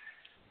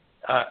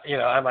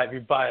 I might be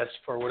biased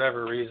for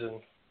whatever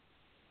reason.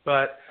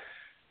 But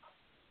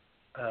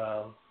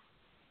I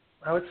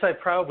would say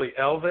probably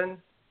Elvin,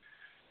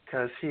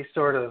 because he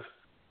sort of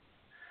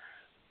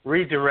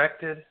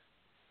redirected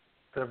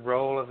the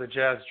role of the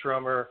jazz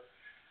drummer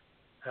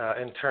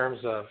in terms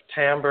of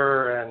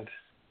timbre and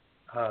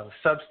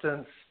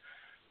substance,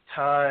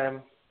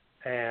 time,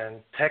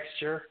 and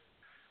texture.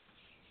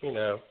 He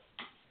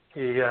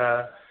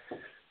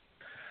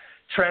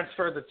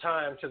transferred the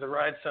time to the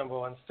ride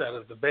cymbal instead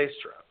of the bass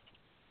drum.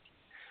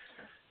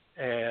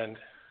 And,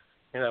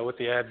 with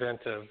the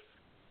advent of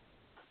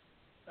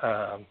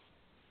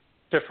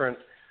different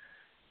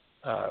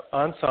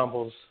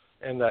ensembles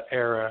in that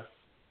era,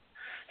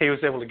 he was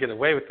able to get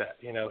away with that.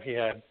 He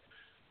had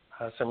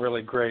some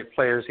really great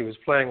players he was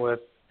playing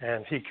with,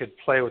 and he could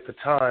play with the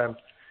time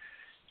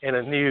in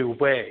a new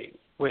way,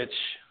 which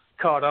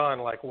caught on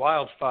like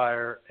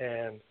wildfire,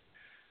 and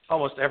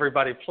almost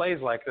everybody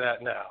plays like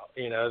that now.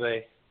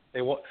 They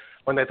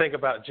when they think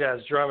about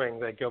jazz drumming,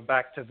 they go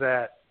back to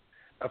that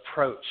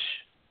approach.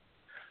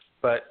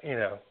 But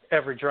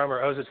every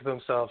drummer owes it to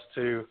themselves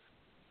to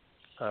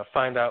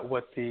find out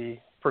what the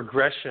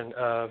progression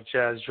of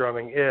jazz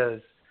drumming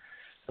is.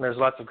 And there's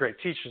lots of great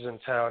teachers in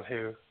town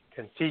who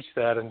can teach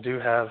that and do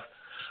have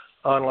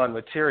online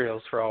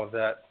materials for all of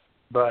that.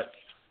 But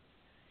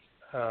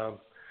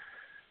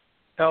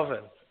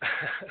Elvin,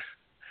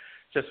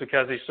 just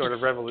because he sort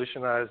of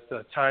revolutionized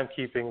the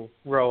timekeeping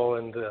role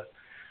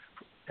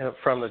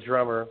from the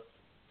drummer,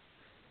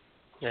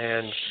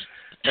 and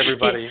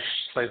everybody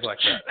plays like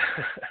that.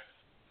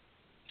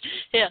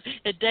 Yeah,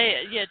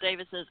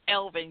 David says,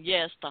 Elvin,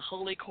 yes, the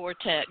Holy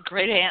Quartet.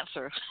 Great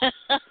answer.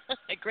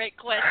 Great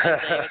question,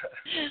 David.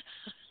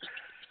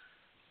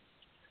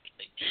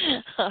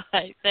 All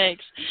right,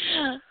 thanks.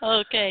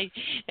 Okay,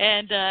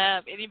 and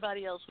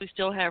anybody else, we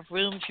still have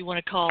room if you want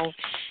to call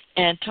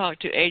and talk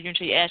to Adrian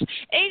T.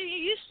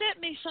 Adrian, you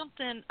sent me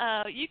something.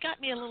 You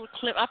got me a little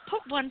clip. I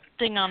put one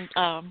thing on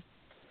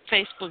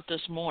Facebook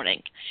this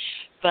morning,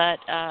 but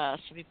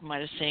some people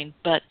might have seen.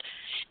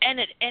 And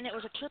it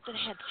was a clip that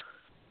had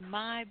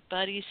my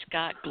buddy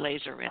Scott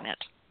Glazer in it.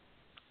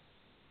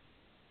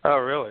 Oh,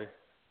 really?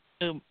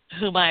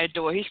 Whom I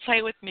adore. He's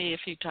played with me a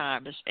few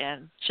times,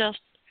 and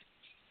just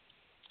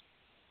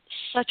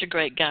such a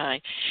great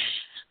guy.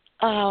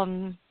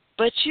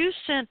 But you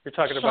sent You're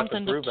talking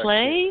something about the to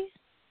play.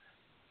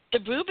 The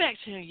Brubeck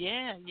tune,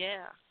 yeah.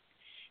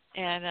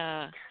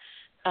 And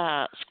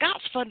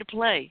Scott's fun to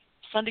play,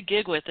 fun to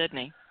gig with, isn't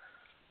he?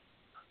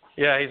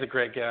 Yeah, he's a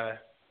great guy.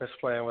 Miss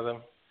playing with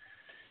him.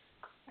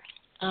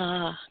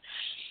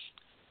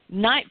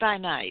 Night by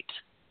Night.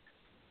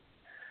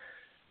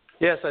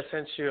 Yes, I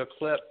sent you a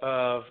clip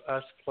of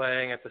us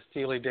playing at the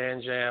Steely Dan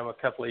Jam a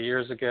couple of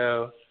years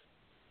ago.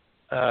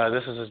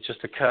 This is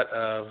just a cut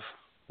of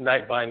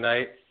Night by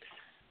Night.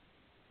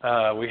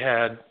 We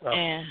had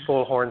a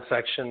full horn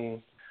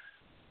section,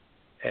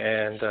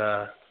 and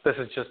this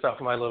is just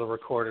off my little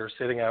recorder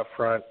sitting out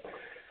front.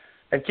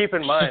 And keep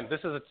in mind,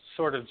 this is a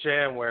sort of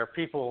jam where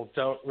people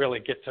don't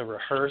really get to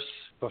rehearse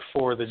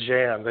before the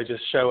jam. They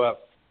just show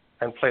up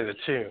and play the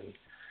tune.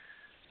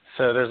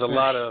 So there's a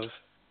lot of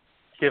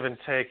give and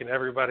take, and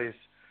everybody's,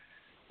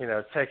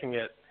 taking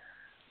it,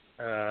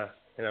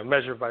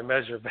 measure by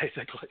measure,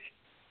 basically.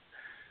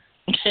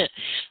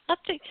 I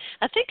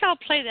think I'll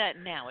play that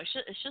now. It's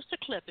just a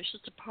clip. It's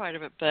just a part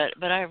of it, but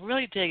I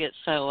really dig it.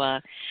 So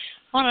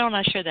why don't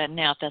I share that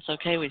now, if that's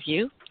okay with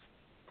you?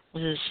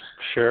 This is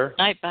Sure.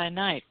 Night by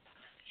Night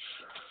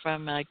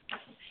from a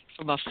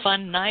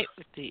fun night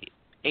with the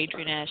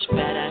Adrian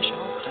Badass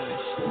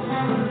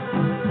AllStars.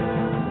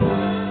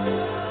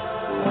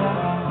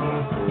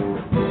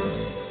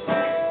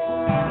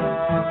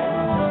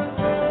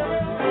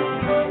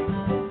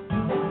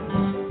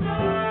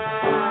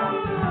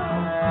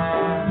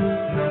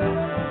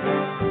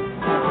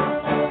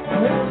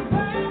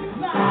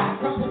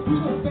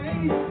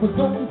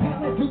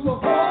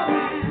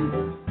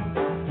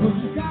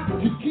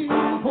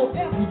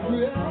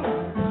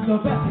 The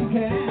best you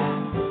can.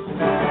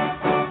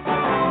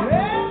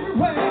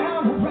 Everywhere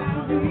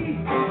around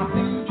me, I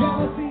see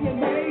jealousy and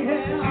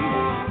mayhem.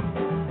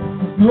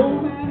 No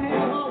man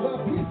has all the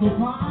peace of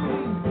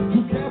mind to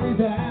carry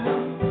them.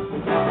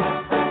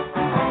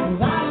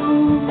 Well, I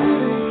don't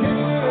really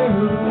care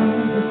if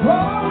it's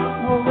wrong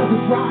or if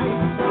it's right.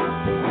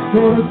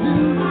 Gonna do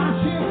my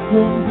shit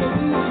from day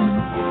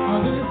on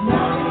this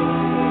night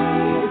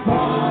by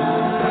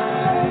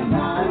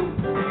night.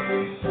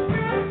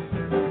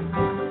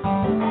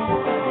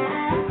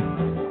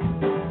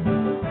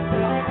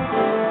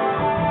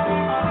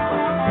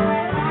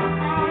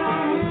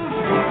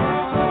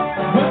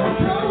 When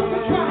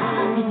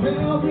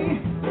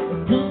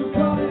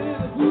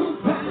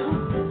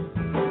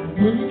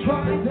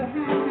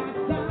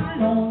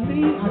on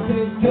me, I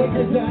say take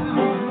it down.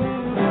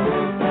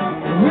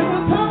 With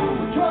a tone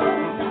control,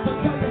 got to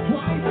tell you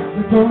twice.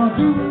 They're gonna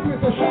do it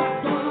with a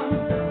shotgun.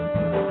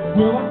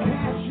 Well, I'm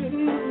cashing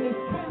in this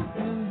tent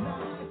and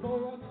ride for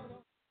another.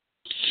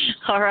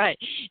 All right,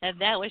 and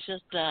that was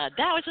just a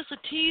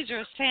teaser,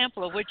 a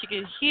sample of what you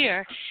can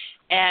hear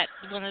at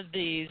one of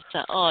these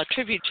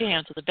tribute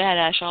jams of the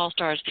Badass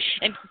AllStars.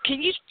 And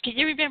can you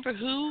remember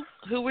who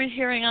we're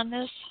hearing on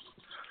this?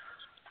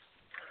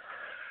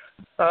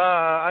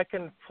 I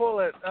can pull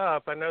it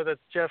up. I know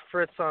that's Jeff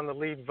Fritz on the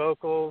lead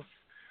vocals.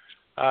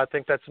 I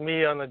think that's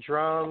me on the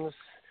drums,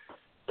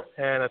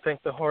 and I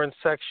think the horn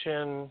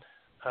section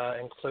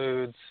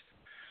includes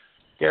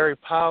Gary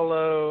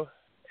Paolo,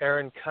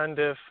 Aaron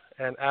Cundiff,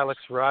 and Alex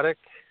Roddick.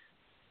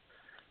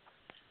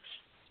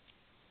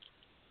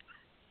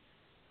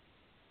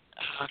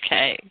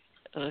 Okay,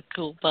 a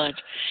cool bunch.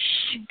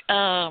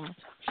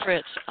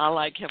 Fritz, I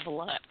like him a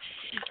lot.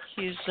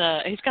 He's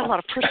got a lot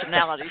of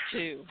personality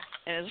too,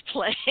 and his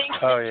playing.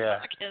 Oh yeah.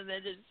 And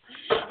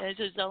it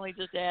just only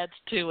adds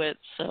to it.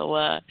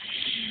 So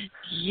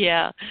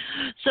yeah.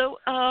 So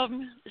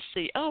let's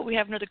see. Oh, we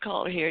have another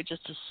caller here.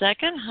 Just a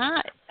second.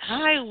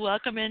 Hi.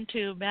 Welcome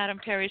into Madam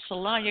Perry's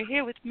Salon. You're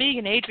here with me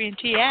and Adrian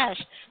T. Ash.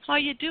 How are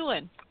you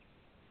doing?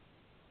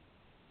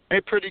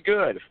 Hey, pretty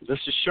good. This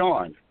is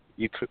Sean.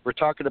 We're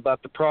talking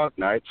about the prog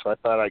night, so I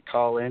thought I'd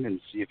call in and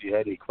see if you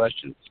had any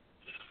questions.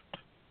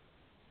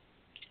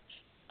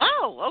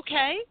 Oh,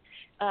 okay.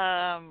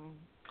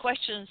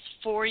 Questions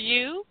for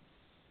you,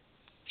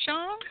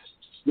 Sean?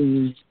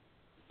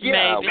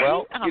 Yeah, maybe.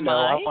 well, I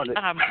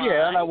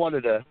and I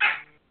wanted to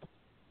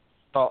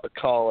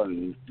call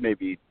and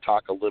maybe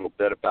talk a little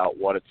bit about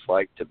what it's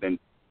like to have been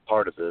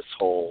part of this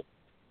whole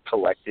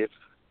collective.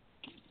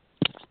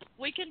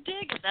 We can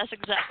dig it. That's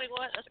exactly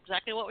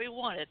what we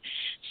wanted.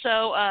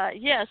 So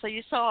so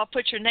you saw I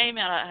put your name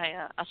out.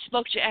 I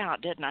smoked you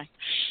out, didn't I?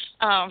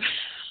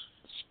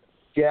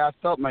 Yeah, I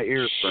felt my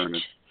ears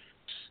burning.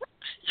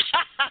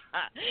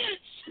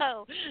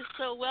 So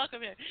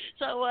welcome here.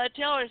 So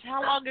tell us,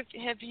 how long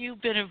have you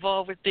been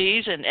involved with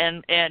these,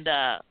 and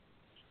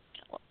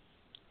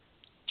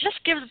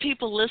just give the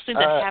people listening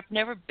that have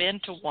never been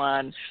to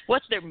one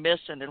what they're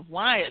missing and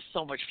why it's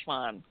so much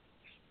fun.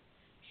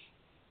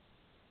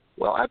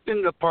 Well, I've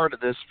been a part of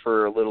this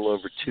for a little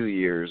over 2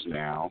 years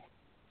now,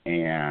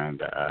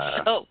 and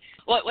wait,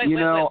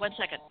 1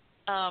 second.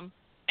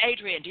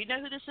 Adrian, do you know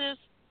who this is?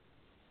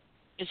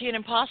 Is he an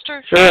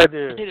imposter? Sure, I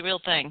do. Is he the real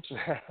thing?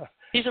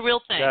 He's a real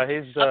thing. Yeah,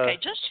 he's okay.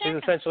 Just checking.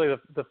 He's essentially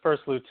the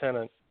first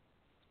lieutenant.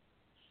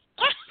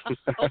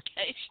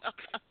 Okay,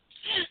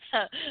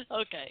 Sean.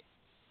 Okay.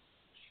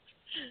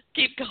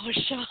 Keep going,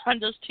 Sean. I'm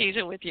just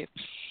teasing with you.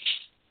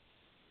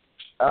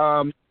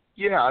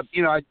 Yeah,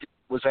 I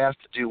was asked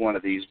to do one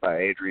of these by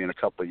Adrian a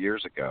couple of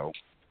years ago,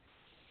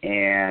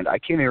 and I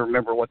can't even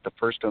remember what the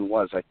first one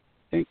was. I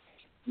think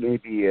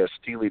maybe a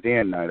Steely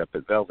Dan night up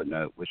at Velvet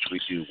Note, which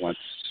we do once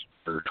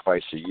or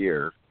twice a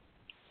year.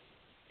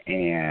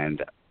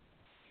 And,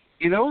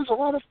 it was a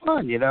lot of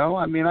fun,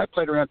 I mean, I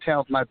played around town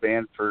with my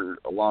band for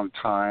a long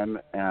time,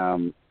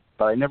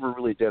 but I never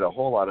really did a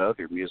whole lot of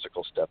other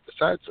musical stuff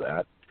besides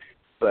that.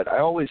 But I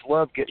always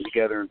loved getting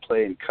together and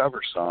playing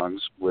cover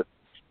songs with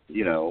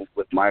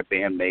my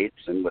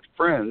bandmates and with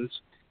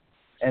friends.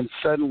 And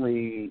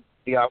suddenly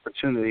the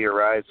opportunity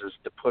arises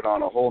to put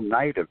on a whole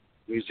night of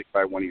music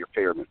by one of your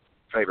favorite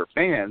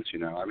bands,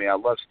 I mean, I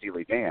love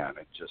Steely Dan.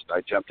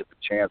 I jumped at the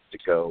chance to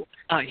go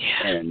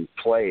and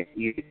play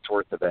an evening's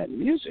worth of that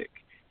music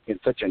in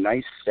such a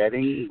nice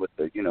setting with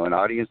an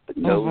audience that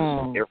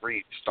knows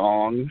every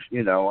song,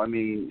 I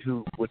mean,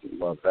 who wouldn't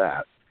love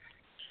that?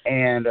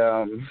 And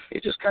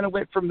it just kind of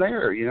went from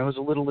there, it was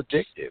a little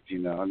addictive,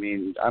 I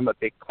mean, I'm a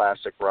big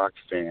classic rock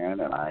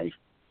fan, and I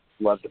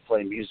love to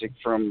play music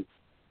from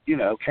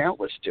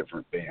countless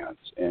different bands,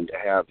 and to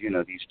have,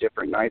 these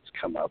different nights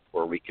come up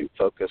where we can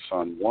focus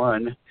on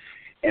one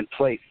and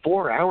play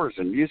 4 hours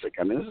of music.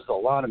 I mean, this is a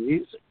lot of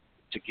music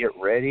to get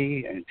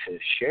ready and to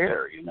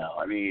share,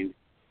 I mean,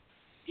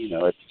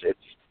 it's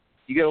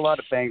you get a lot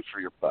of bang for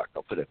your buck,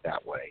 I'll put it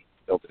that way,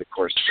 over the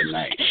course of the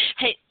night.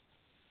 Hey,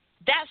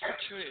 that's the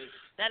truth.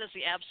 That is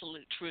the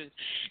absolute truth.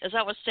 As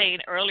I was saying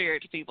earlier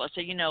to people, I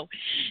said,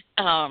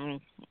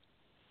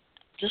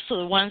 just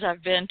the ones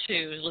I've been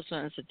to,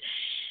 listen,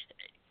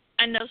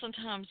 I know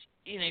sometimes,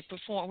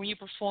 when you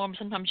perform,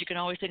 sometimes you can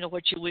always think of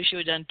what you wish you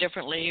had done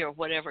differently or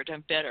whatever,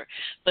 done better.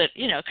 But,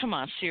 come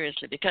on,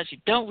 seriously, because you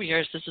don't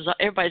rehearse,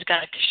 everybody's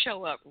got to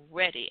show up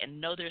ready and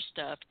know their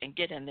stuff and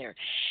get in there.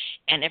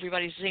 And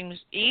everybody seems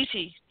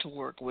easy to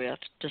work with,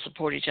 to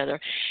support each other.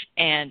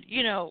 And,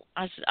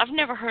 I've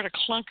never heard a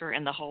clunker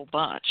in the whole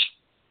bunch,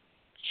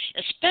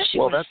 especially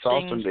with that's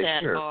things awesome to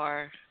that hear.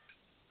 are...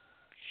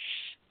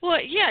 Well,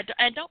 yeah,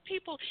 and don't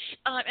people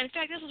in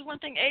fact, this is one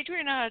thing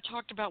Adrian and I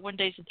talked about one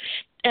day,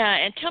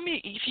 and tell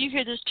me if you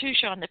hear this too,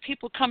 Sean, that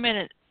people come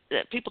in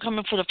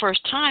for the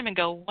first time and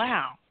go,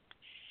 wow,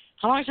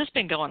 how long has this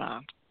been going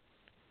on?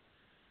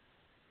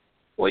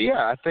 Well,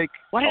 yeah, I think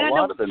a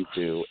lot of them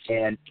do,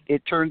 and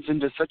it turns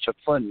into such a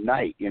fun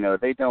night. You know,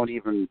 they don't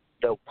even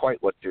know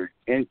quite what they're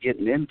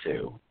getting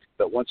into,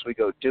 but once we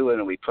go do it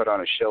and we put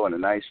on a show and a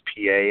nice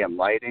PA and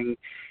lighting,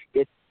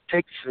 it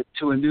takes it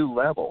to a new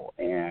level,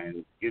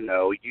 and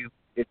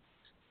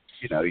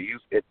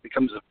it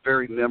becomes a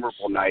very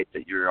memorable night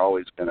that you're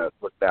always going to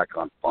look back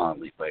on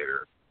fondly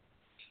later.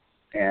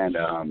 And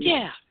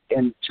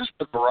and just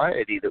the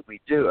variety that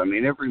we do. I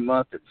mean, every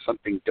month it's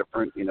something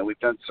different. You know, we've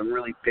done some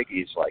really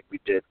biggies, like we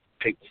did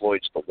Pink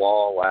Floyd's The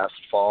Wall last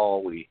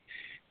fall. We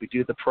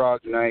do the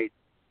Prague Night.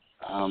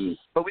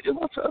 But we do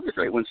lots of other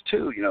great ones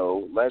too. You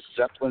know, Led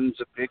Zeppelin's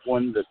a big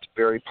one that's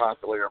very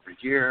popular every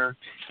year.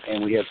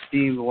 And we have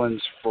themed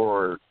ones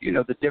for,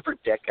 the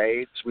different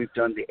decades. We've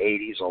done the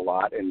 80s a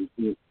lot, and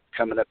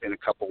coming up in a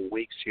couple of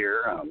weeks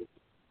here,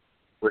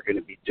 we're going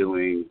to be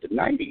doing the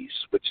 90s,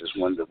 which is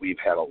one that we've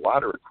had a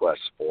lot of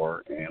requests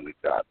for, and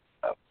we've got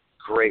a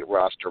great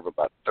roster of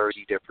about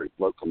 30 different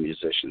local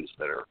musicians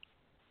that are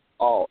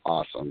all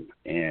awesome,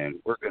 and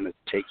we're going to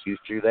take you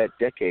through that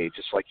decade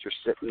just like you're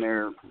sitting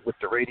there with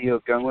the radio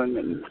going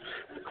and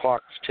the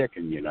clock's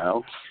ticking,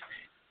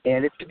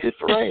 And it's a good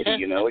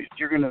variety,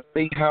 You're going to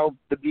think how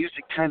the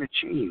music kind of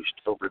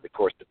changed over the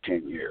course of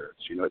 10 years.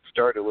 It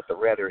started with a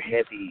rather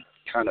heavy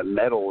kind of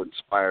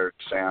metal-inspired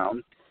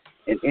sound,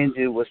 and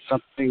ended with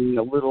something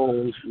a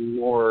little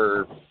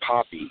more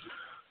poppy.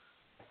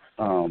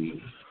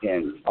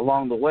 And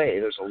along the way,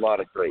 there's a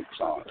lot of great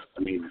songs. I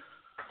mean,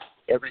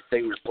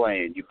 everything we're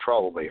playing, you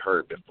probably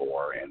heard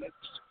before, and it's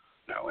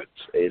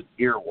an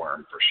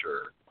earworm for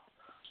sure.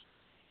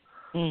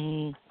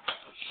 Mm-hmm.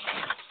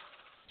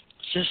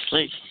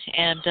 Justly.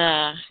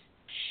 And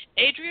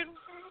Adrian,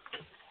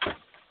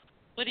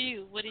 what do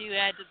you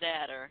add to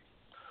that, or?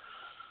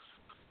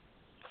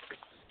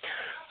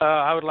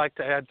 I would like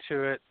to add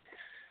to it.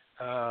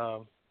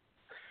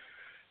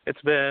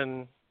 It's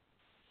been,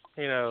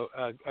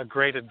 a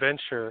great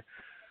adventure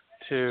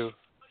to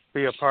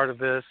be a part of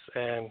this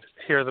and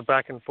hear the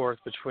back and forth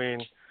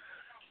between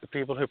the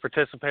people who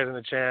participate in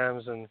the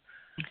jams and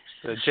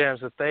the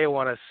jams that they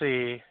want to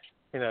see.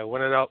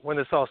 When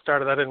this all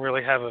started, I didn't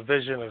really have a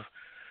vision of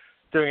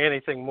doing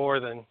anything more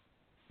than,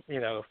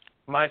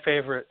 my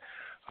favorite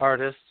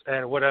artists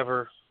and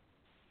whatever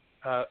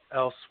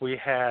else we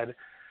had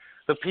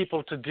the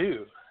people to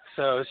do.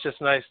 So it's just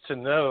nice to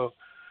know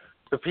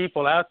the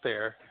people out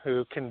there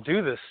who can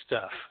do this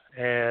stuff.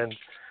 And,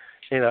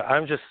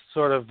 I'm just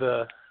sort of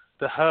the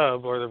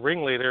hub or the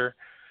ringleader,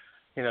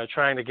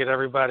 trying to get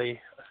everybody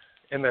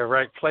in their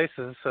right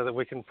places so that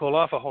we can pull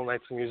off a whole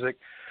night's music.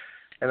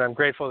 And I'm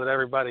grateful that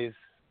everybody's,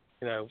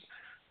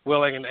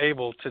 willing and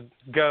able to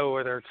go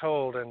where they're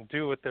told and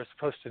do what they're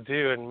supposed to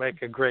do and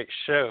make a great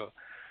show,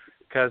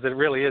 because it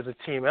really is a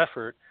team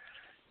effort.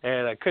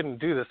 And I couldn't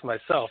do this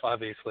myself,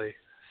 obviously.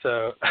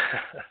 So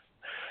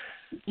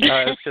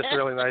it's just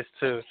really nice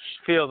to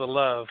feel the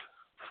love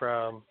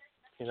from,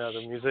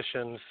 the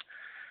musicians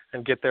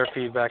and get their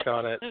feedback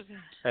on it. Okay.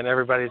 And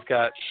everybody's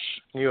got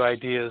new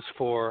ideas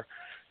for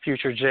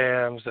future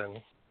jams, and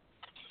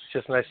it's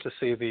just nice to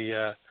see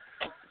the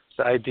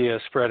idea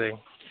spreading.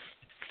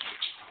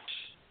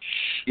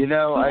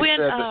 I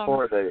said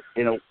before that,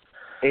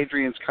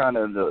 Adrian's kind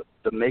of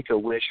the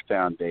Make-A-Wish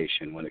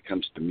Foundation when it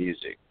comes to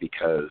music,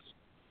 because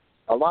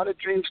a lot of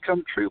dreams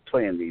come true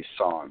playing these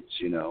songs,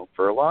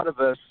 For a lot of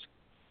us,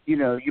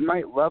 you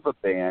might love a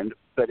band,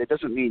 but it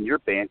doesn't mean your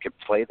band can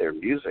play their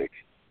music.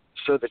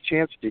 So the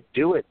chance to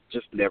do it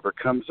just never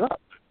comes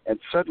up. And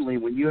suddenly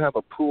when you have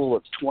a pool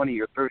of 20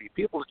 or 30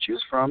 people to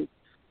choose from,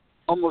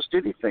 almost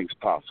anything's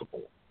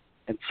possible.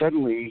 And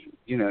suddenly,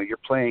 you're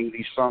playing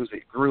these songs that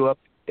you grew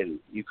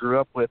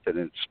up with and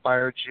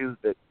inspired you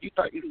that you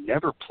thought you'd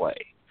never play,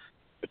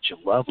 but you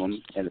love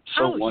them, and it's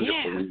so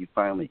wonderful when you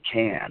finally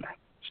can.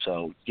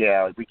 So,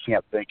 we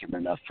can't thank him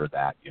enough for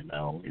that,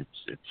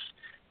 It's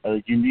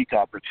a unique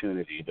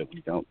opportunity that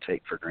we don't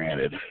take for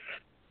granted.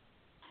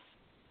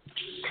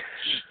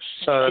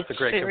 So that's a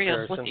great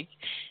comparison.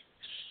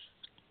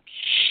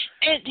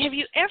 And have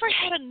you ever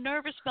had a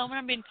nervous moment?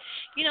 I mean,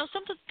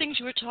 some of the things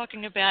you were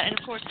talking about, and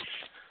of course,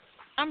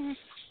 I'm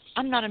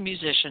not a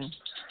musician.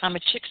 I'm a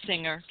chick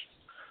singer,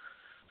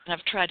 and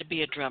I've tried to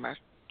be a drummer.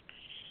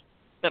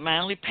 But my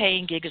only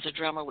paying gig as a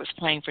drummer was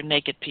playing for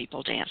naked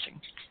people dancing.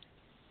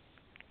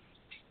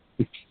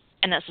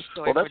 And that's a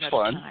story for another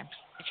time,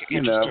 if you're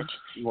interested.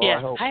 I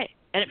hope. Hey,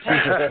 and it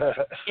pays.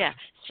 Yeah,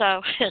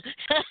 so.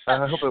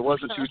 I hope it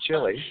wasn't too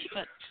chilly.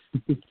 But,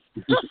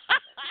 well,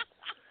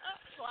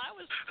 I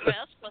was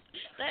stressed, but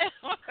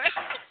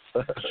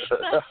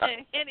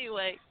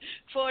anyway,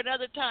 for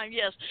another time,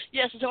 yes.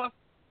 So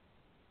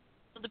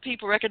the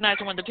people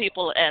recognizing one of the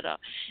people at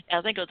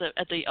I think it was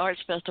at the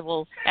arts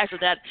festival. After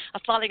that, I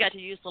finally got to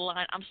use the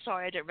line, "I'm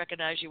sorry I didn't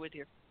recognize you with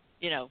your,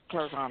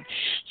 clothes on."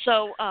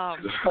 So oh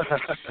my.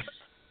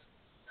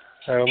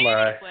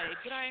 Anyway,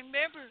 but I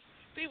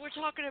We were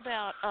talking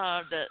about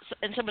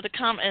some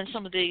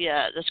of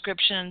the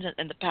descriptions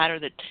and the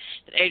pattern that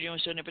Adrian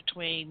was doing in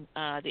between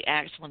the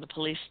acts when the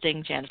police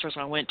sting jam. The first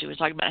one I went to was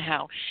talking about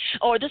how,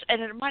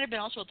 and it might have been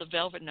also at the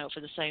Velvet Note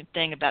for the same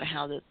thing about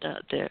how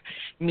the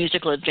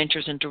musical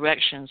adventures and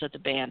directions that the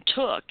band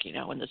took,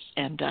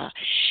 and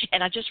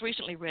I just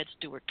recently read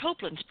Stuart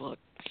Copeland's book.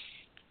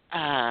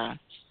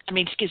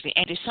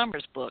 Andy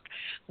Summers' book,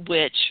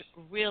 which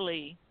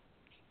really.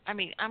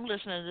 I'm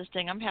listening to this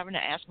thing. I'm having to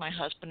ask my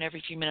husband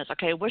every few minutes,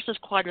 okay, what's this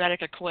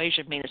quadratic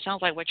equation mean? It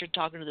sounds like what you're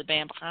talking to the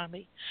band behind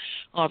me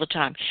all the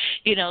time.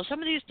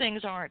 Some of these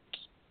things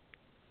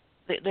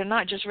they're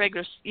not just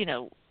regular,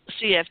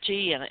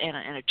 CFG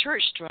and a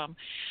church drum,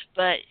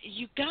 but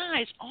you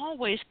guys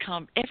always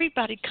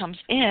everybody comes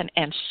in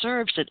and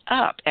serves it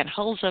up and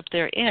holds up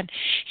their end.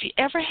 If you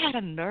ever had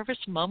a nervous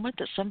moment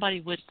that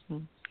somebody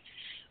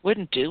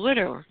wouldn't do it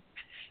or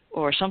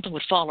something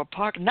would fall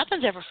apart.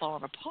 Nothing's ever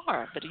fallen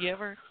apart, but do you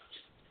ever?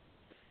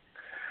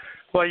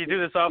 Well, you do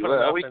this often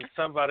enough, and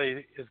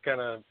somebody is going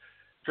to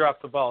drop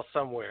the ball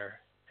somewhere.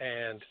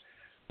 And,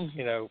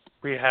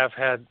 we have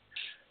had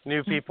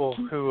new people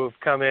who have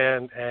come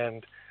in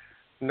and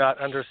not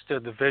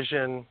understood the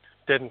vision,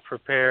 didn't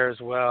prepare as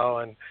well.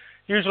 And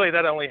usually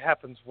that only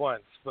happens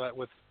once, but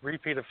with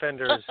repeat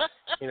offenders,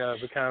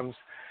 it becomes...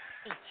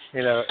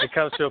 it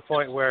comes to a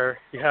point where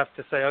you have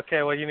to say,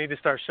 okay, well, you need to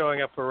start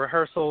showing up for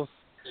rehearsals.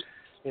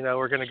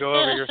 We're going to go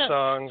over your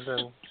songs,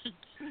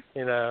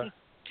 and,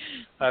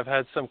 I've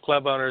had some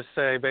club owners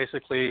say,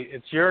 basically,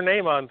 it's your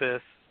name on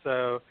this,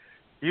 so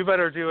you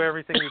better do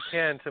everything you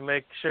can to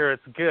make sure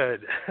it's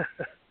good.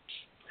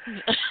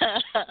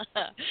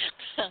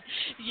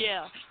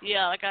 Yeah,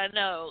 like I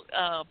know.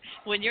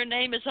 When your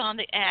name is on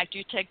the act,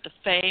 you take the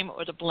fame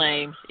or the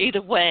blame,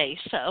 either way,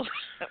 so.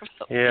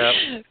 Yeah.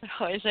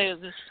 I say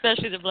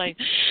especially the blame.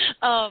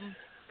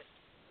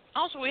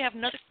 Also, we have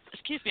another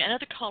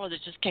caller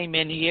that just came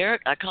in here,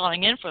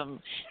 calling in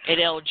from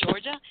Adele,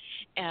 Georgia.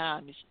 He's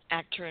an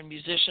actor and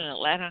musician in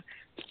Atlanta.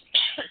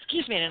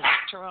 And an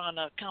actor on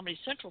Comedy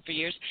Central for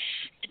years.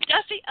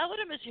 Duffy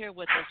Odom is here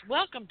with us.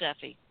 Welcome,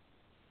 Duffy.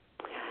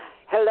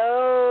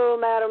 Hello,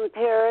 Madam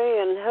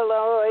Perry, and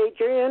hello,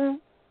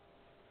 Adrian.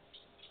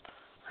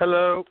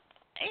 Hello.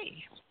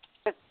 Hey.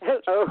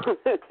 Hello.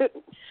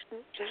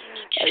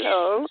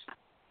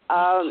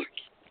 Hello.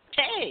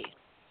 Hey.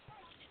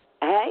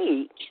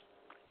 Hey.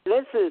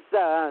 This is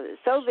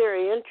so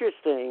very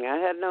interesting. I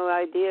had no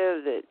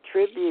idea that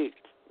tribute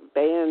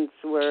bands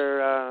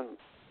were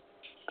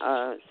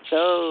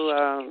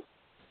so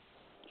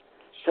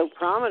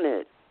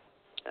prominent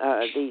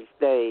these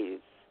days.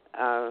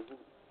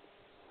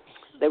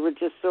 They were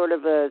just sort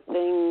of a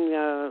thing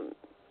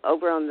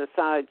over on the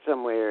side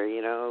somewhere,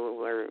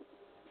 where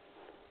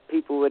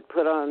people would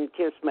put on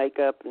Kiss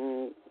makeup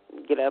and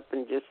get up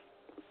and just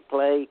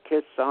play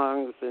Kiss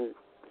songs. And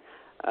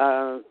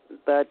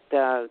but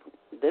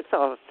this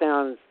all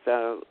sounds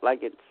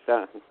like it's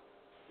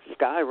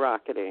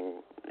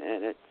skyrocketing,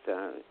 and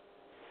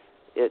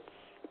it's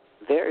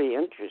very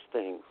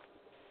interesting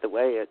the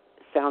way it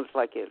sounds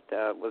like it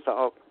was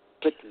all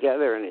put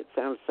together, and it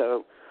sounds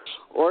so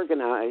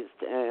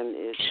organized, and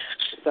it's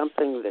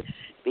something that's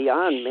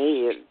beyond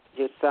me. It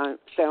just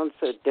sounds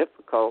so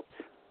difficult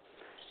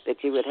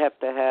that you would have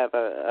to have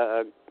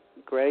a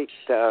great,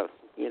 a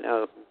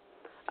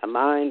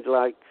mind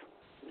like,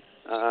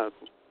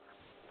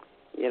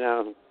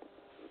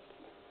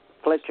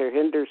 Fletcher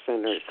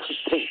Henderson or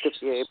something to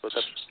be able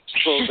to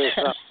pull this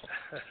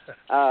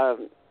up.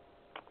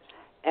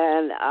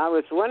 And I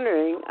was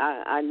wondering,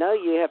 I know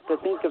you have to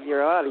think of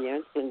your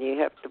audience and you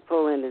have to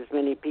pull in as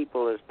many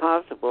people as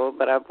possible,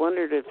 but I've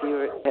wondered if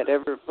you had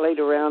ever played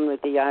around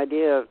with the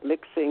idea of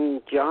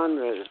mixing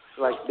genres,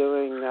 like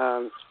doing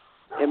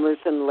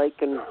Emerson,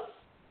 Lake and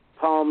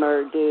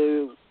Palmer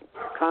do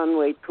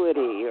Conway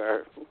Twitty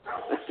or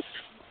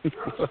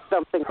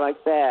something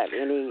like that.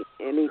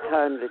 Any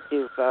time that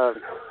you've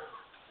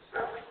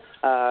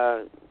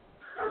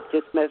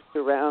just messed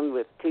around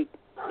with two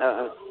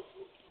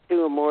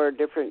or more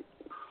different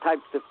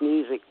types of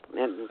music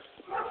and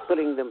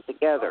putting them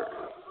together.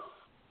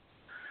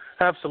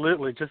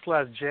 Absolutely. Just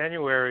last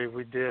January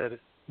we did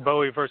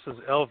Bowie versus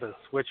Elvis,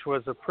 which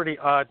was a pretty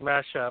odd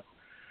mashup,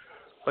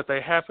 but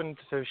they happened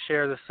to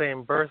share the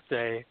same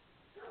birthday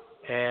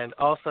and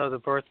also the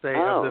birthday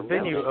of the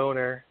venue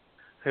owner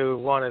who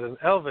wanted an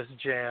Elvis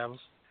jam,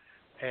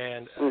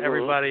 and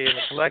everybody in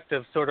the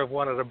collective sort of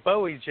wanted a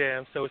Bowie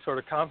jam, so we sort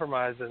of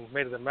compromised and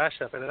made it a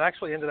mashup, and it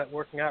actually ended up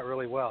working out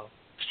really well.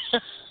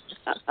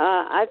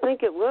 I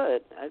think it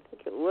would.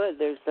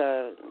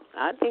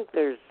 I think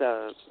there's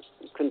a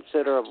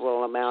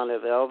considerable amount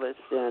of Elvis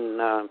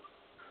in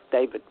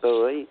David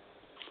Bowie.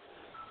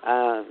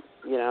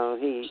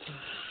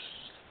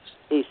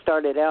 He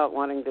started out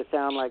wanting to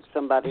sound like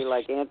somebody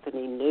like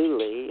Anthony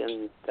Newley,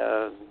 and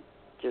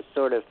just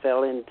sort of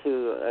fell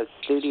into a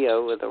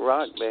studio with a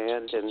rock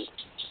band, and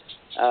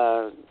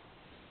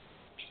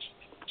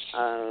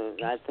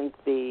I think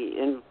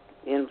the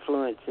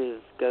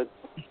influences go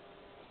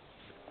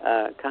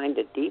kind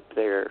of deep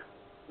there.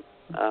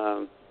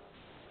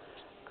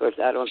 course,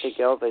 I don't think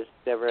Elvis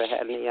ever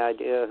had any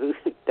idea who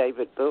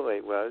David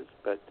Bowie was,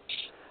 but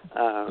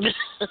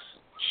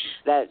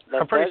that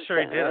I'm pretty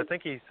sure he did. I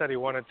think he said he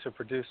wanted to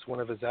produce one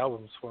of his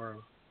albums for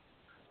him.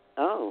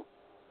 Oh.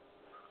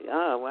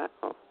 Wow.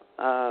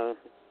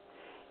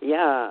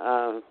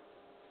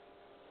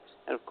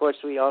 And of course,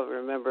 we all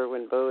remember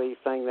when Bowie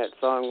sang that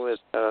song with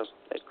that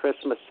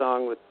Christmas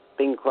song with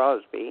Bing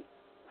Crosby,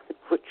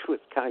 which was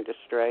kind of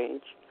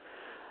strange.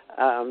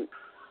 That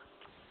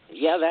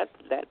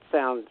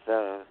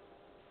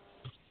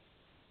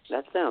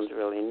sounds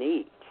really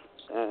neat.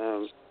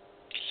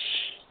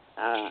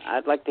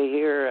 I'd like to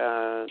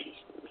hear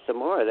some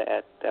more of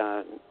that.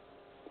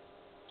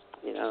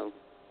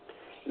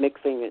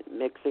 Mixing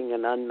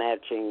and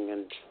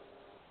unmatching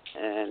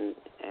and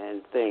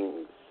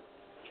things.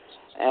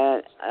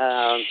 And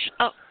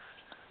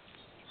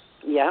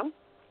yeah.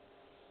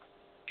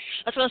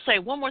 I was going to say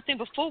one more thing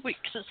before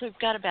since we've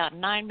got about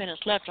 9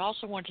 minutes left. I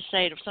also wanted to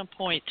say it at some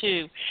point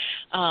too,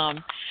 I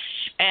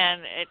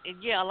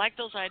like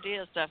those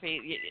ideas,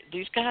 Duffy.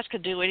 These guys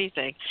could do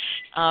anything,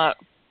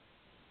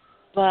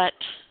 but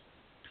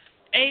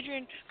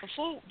Adrian,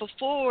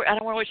 before I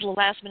don't want to wait till the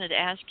last minute to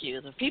ask you.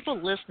 The people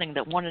listening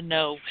that want to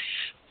know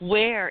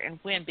where and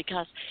when,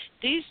 because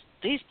these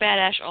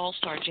Badass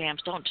All-Star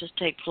Jams don't just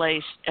take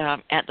place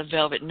at the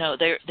Velvet. No,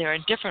 they're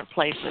in different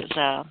places.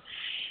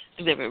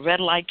 They're at Red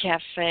Light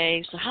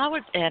Cafe. So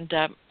and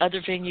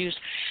other venues.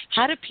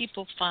 How do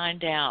people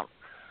find out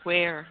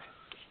where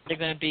they're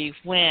going to be,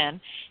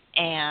 when,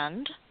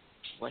 and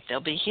what they'll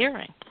be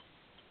hearing?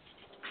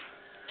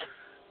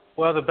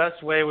 Well, the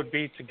best way would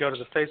be to go to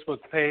the Facebook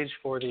page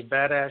for the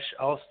Badass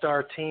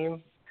All-Star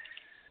Team.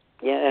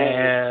 Yeah.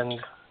 And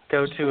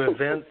go to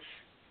events,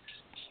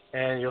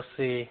 and you'll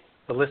see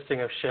the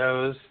listing of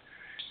shows.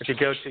 If you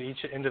go to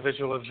each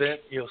individual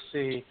event, you'll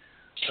see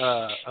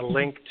a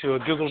link to a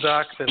Google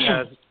Doc that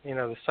has,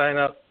 the sign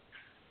up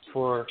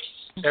for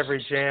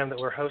every jam that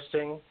we're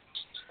hosting.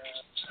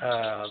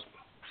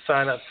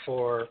 Sign up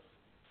for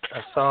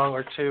a song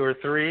or two or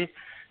three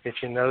if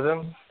you know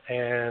them,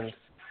 and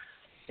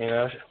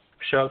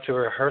show up to a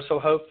rehearsal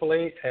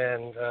hopefully,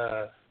 and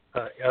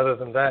other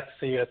than that,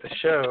 see you at the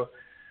show.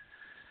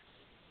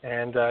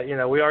 And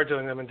we are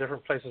doing them in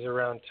different places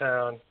around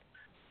town.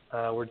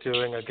 We're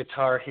doing a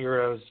Guitar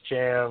Heroes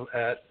jam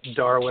at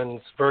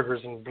Darwin's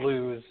Burgers and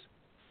Blues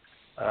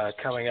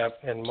coming up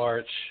in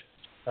March.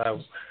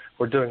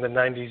 We're doing the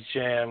 90s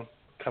jam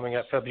coming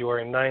up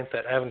February 9th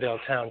at Avondale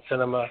Town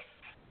Cinema.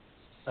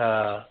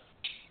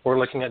 We're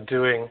looking at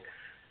doing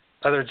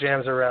other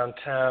jams around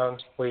town.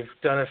 We've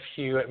done a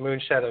few at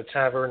Moonshadow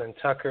Tavern in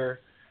Tucker.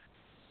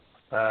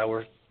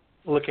 We're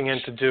looking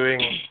into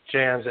doing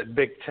jams at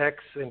Big Tex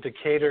in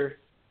Decatur.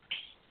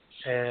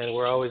 And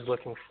we're always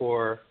looking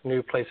for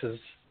new places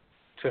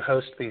to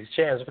host these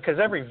jams because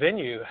every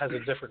venue has a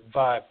different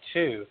vibe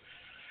too.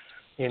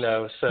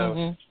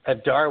 So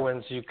at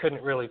Darwin's you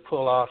couldn't really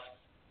pull off,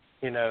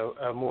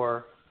 a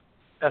more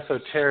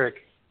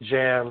esoteric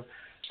jam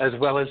as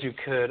well as you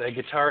could a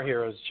Guitar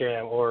Heroes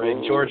jam or a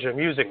Georgia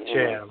Music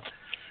jam.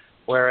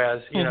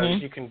 Whereas,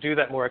 you can do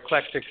that more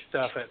eclectic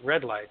stuff at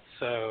Red Light.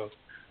 So,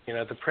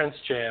 the Prince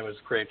jam is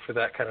great for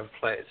that kind of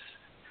place.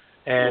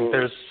 And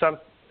there's some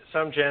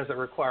jams that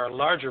require a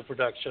larger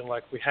production,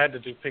 like we had to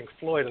do Pink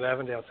Floyd at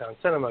Avondale Town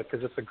Cinema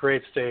because it's a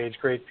great stage,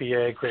 great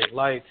PA, great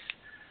lights.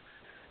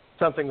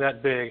 Something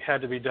that big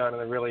had to be done in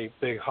a really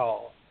big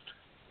hall.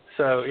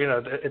 So,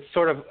 it's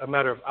sort of a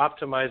matter of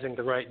optimizing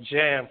the right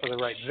jam for the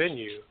right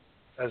venue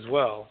as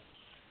well.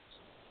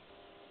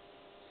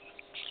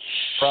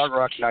 Prog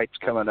Rock Night's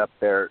coming up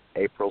there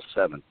April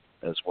 7th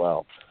as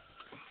well.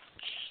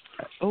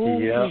 Oh,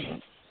 yeah.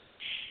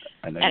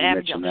 I know you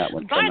mentioned that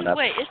one coming up. By the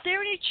way, is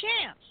there any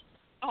chance?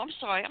 Oh, I'm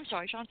sorry,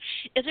 Sean.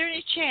 Is there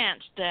any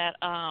chance that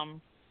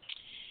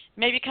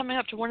maybe coming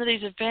up to one of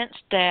these events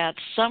that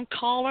some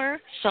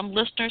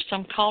listener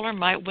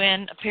might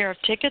win a pair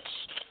of tickets?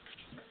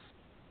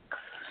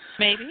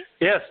 Maybe?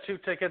 Yes, 2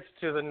 tickets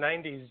to the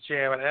 90s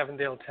jam at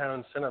Avondale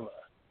Town Cinema.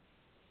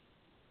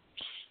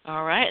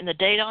 All right, and the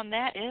date on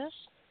that is?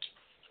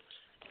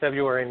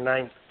 February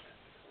 9th.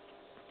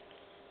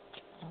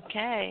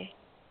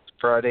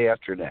 Friday Okay.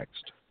 after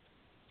next.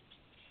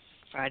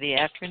 Friday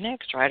after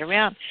next, right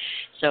around.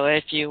 So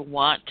if you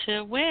want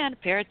to win a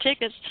pair of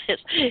tickets,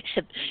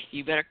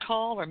 you better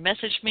call or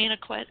message me in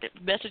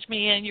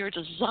your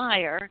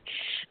desire.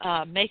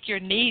 Make your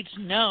needs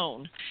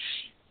known,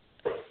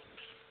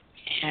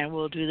 and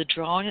we'll do the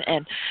drawing.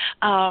 And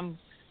tell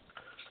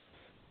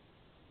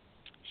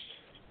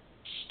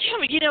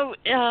me,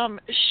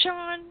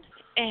 Sean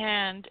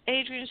and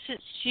Adrian,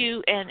 since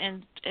you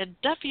and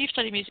Duffy, you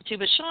study music too,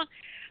 but Sean.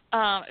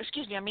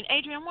 Adrian,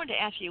 I wanted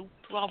to ask you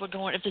while we're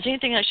going, if there's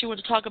anything else you want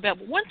to talk about.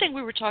 But one thing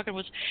we were talking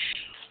was,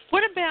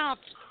 what about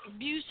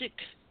music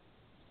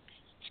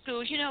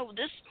schools?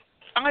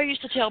 I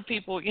used to tell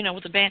people,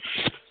 with the band,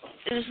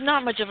 there's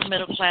not much of a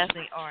middle class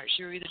in the arts.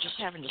 You're either just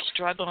having to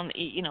struggle and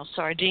eat,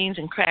 sardines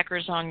and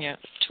crackers on your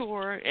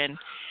tour, and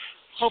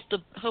hope the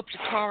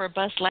car or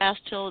bus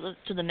lasts to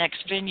the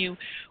next venue,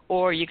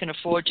 or you can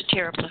afford to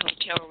tear up the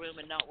hotel room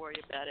and not worry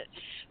about it.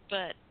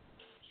 But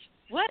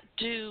what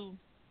do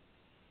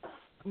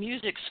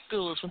music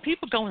schools, when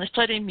people go and they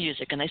study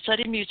music and they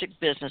study music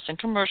business and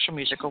commercial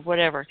music or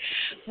whatever,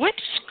 what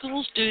do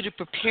schools do to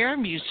prepare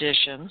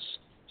musicians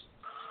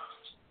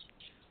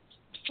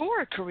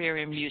for a career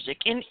in music,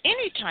 in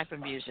any type of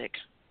music?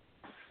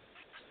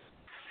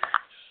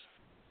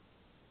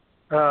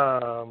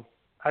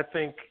 I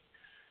think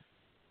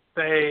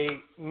they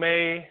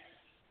may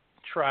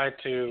try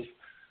to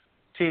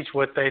teach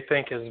what they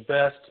think is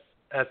best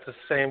at the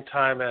same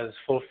time as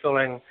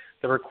fulfilling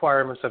the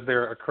requirements of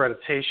their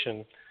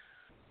accreditation.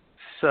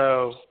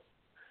 So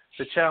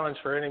the challenge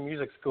for any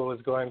music school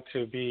is going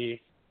to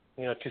be,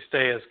 to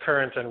stay as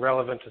current and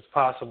relevant as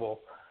possible.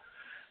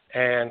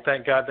 And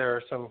thank God there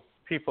are some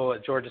people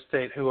at Georgia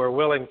State who are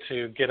willing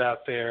to get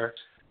out there,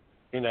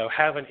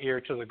 have an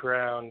ear to the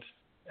ground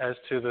as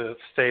to the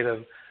state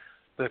of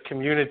the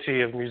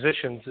community of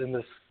musicians in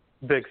this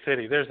big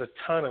city. There's a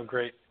ton of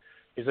great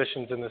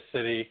musicians in this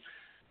city,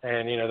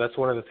 and that's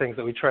one of the things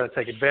that we try to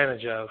take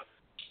advantage of.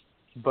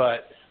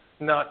 But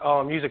not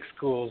all music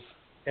schools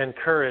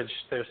encourage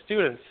their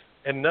students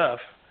enough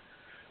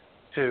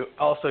to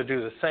also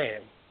do the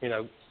same.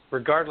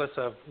 Regardless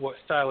of what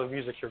style of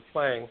music you're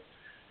playing,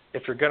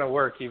 if you're going to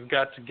work, you've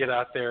got to get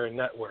out there and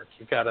network.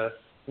 You've got to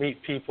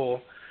meet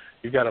people.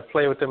 You've got to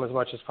play with them as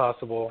much as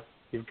possible.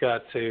 You've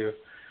got to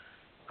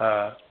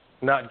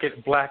not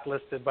get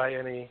blacklisted by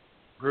any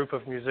group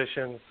of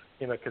musicians,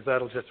 because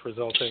that'll just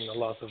result in the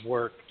loss of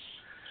work.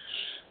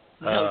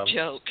 No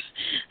joke.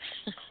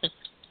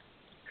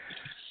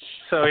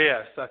 So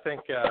yes, I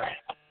think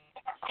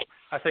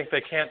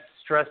they can't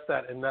stress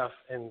that enough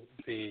in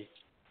the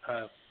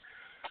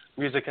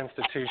music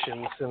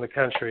institutions in the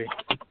country.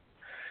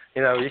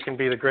 You can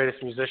be the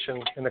greatest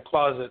musician in the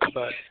closet,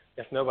 but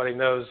if nobody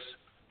knows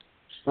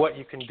what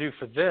you can do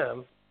for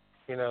them,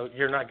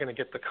 you're not going to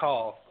get the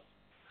call.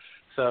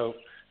 So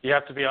you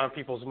have to be on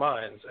people's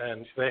minds,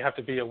 and they have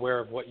to be aware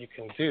of what you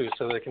can do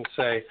so they can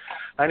say,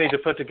 I need to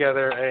put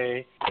together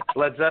a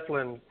Led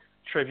Zeppelin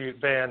tribute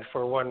band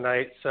for one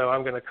night, so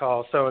I'm going to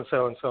call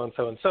so-and-so and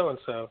so-and-so and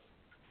so-and-so.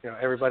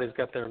 Everybody's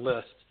got their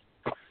list.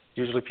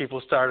 Usually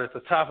people start at the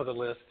top of the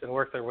list and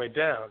work their way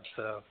down.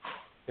 So,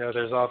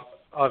 there's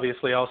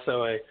obviously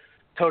also a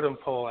totem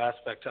pole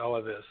aspect to all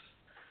of this.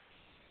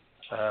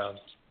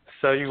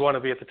 So you want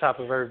to be at the top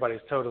of everybody's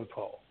totem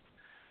pole.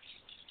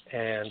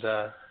 And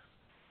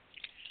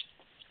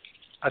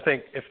I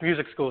think if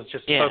music schools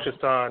just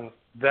focused on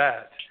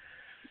that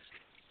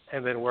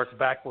and then worked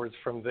backwards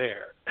from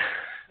there,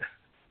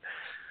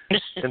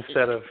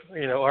 instead of,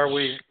 are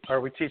we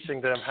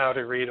teaching them how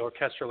to read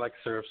orchestral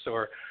excerpts,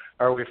 or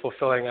are we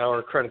fulfilling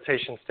our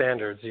accreditation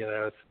standards?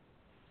 It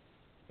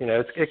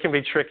can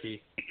be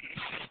tricky.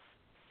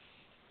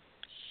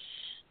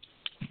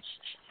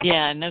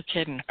 Yeah, no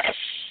kidding.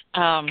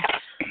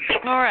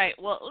 All right.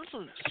 Well,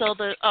 listen. So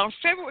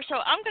February. So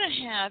I'm going to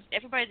have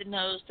everybody that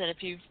knows that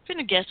if you've been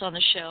a guest on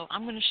the show,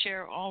 I'm going to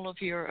share all of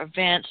your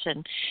events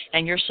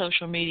and your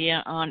social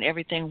media on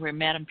everything where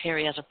Madam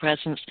Perry has a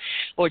presence,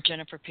 or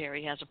Jennifer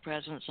Perry has a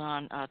presence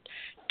on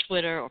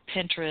Twitter or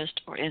Pinterest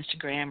or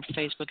Instagram, or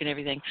Facebook, and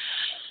everything.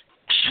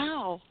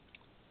 How,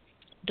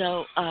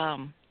 though?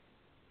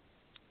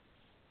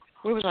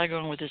 Where was I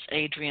going with this,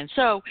 Adrian?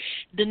 So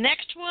the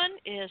next one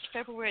is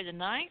February the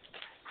 9th.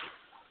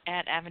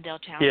 At Avondale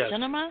Town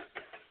Cinema,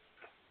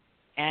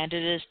 and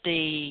it is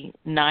the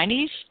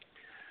 90s.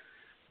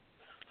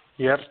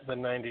 Yep, the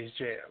 90s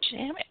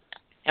jam.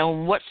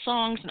 And what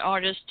songs and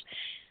artists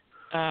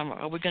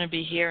are we going to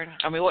be hearing?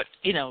 I mean, what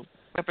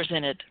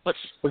represented?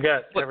 We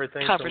got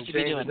everything from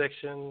James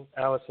Addiction,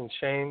 Alice in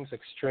Chains,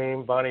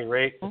 Extreme, Bonnie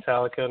Raitt,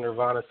 Metallica,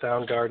 Nirvana,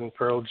 Soundgarden,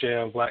 Pearl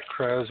Jam, Black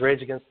Crowes,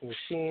 Rage Against the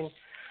Machine,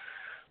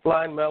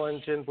 Blind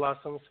Melon, Gin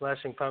Blossom,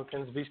 Smashing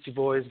Pumpkins, Beastie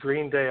Boys,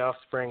 Green Day,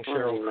 Offspring,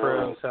 Sheryl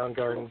Crow,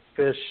 Soundgarden,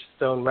 Fish,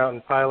 Stone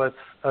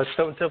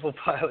Temple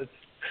Pilots,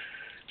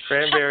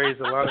 Cranberries,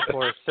 Alanis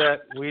Morissette,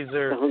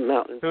 Weezer,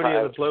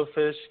 Hootie and the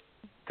Blowfish,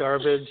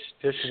 Garbage,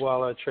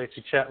 Dishwalla,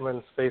 Tracy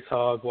Chapman, Space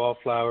Hog,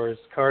 Wallflowers,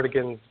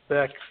 Cardigans,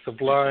 Beck,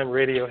 Sublime,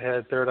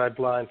 Radiohead, Third Eye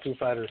Blind, Foo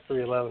Fighters,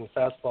 311,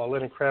 Fastball,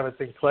 Lenny Kravitz,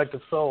 and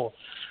Collective Soul.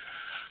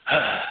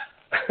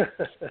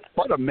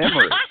 What a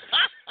memory.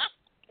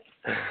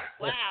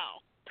 Wow.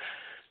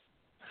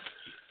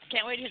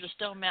 Can't wait to hear the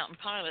Stone Mountain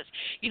Pilots.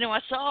 I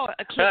saw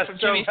a clip from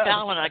Jimmy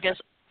Fallon, I guess.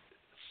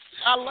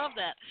 I love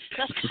that.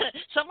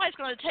 Somebody's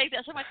going to take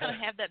that. Somebody's going to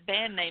have that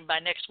band name by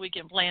next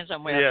weekend playing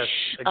somewhere. Yes,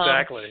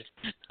 exactly.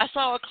 I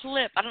saw a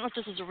clip. I don't know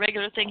if this is a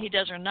regular thing he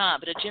does or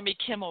not, but a Jimmy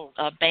Kimmel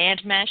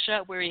band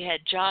mashup where he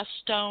had Josh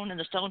Stone and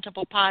the Stone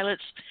Temple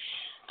Pilots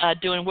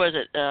doing, what's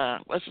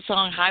the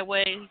song,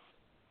 Highway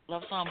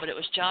Love Song, but it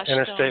was Josh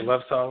Stone. Interstate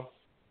Love Song.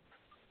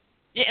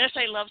 Yeah,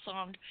 Interstate Love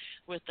Song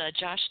with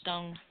Josh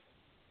Stone,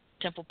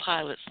 Temple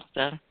Pilots,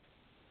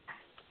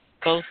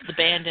 both the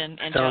band and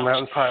Stone Josh.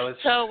 Mountain Pilots.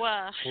 So,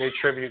 new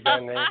tribute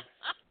band name.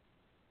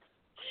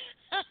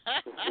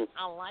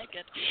 I like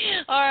it.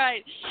 All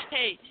right.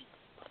 Hey,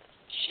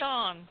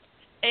 Sean,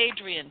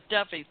 Adrian,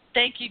 Duffy,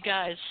 thank you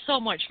guys so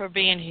much for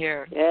being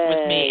here Yay.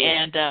 with me.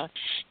 And,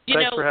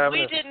 Thanks for having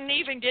we us. didn't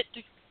even get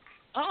to...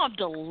 Oh, I'm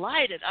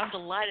delighted. I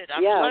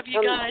Yeah, love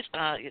you guys.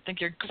 I think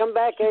you're... Come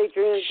back,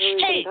 Adrian, so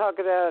we can talk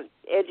about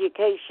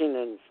education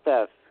and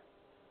stuff.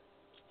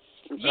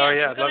 Yeah, I'd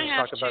we're love gonna to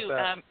have talk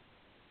about that.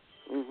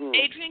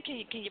 Adrian,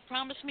 can you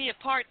promise me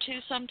a part 2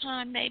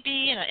 sometime,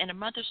 maybe in a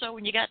month or so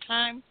when you got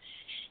time,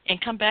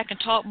 and come back and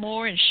talk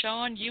more? And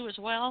Sean, you as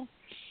well.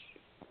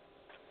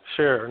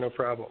 Sure, no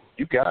problem.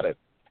 You got it.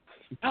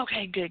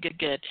 Okay, good.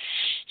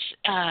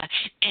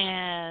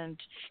 And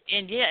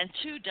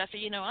too,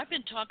 Duffy, I've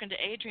been talking to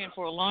Adrian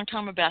for a long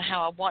time about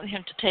how I want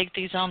him to take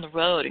these on the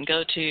road and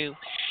go to,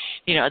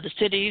 the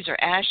cities or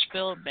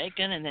Asheville,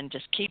 Macon, and then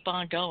just keep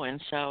on going.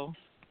 So.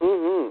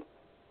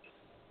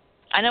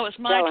 I know it's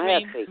my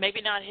dream,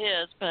 maybe not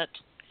his, but.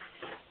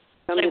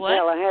 Come to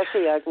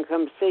Tallahassee, I can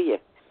come see you.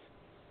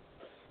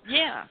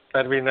 Yeah.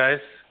 That'd be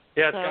nice.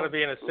 Yeah, it's got to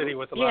be in a city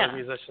with a lot of Yeah.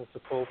 musicians to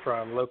pull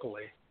from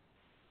locally.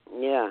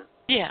 Yeah.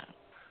 Yeah.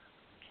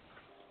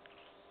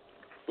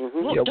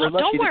 Well, Yeah, we're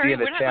lucky don't to worry, be in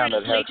we're a not town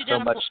going that to has lead you so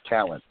down much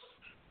talent.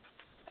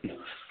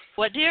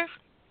 What, dear?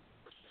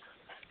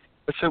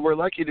 So we're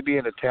lucky to be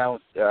in a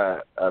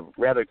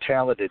rather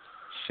talented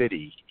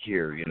city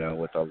here,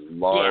 with a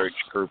large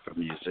group of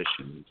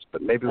musicians.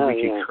 But maybe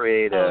we could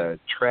create a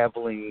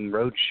traveling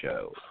road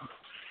show.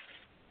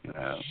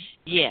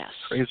 Yes.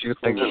 Crazier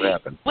things have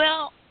happened.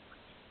 Well,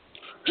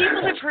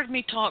 people have heard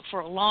me talk for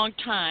a long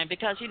time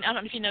because, I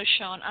don't know if you know,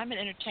 Sean, I'm an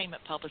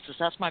entertainment publicist.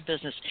 That's my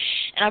business.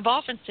 And I've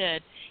often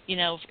said,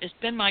 it's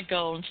been my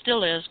goal and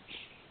still is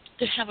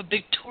to have a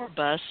big tour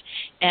bus,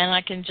 and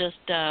I can just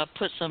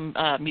put some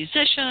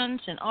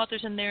musicians and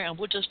authors in there, and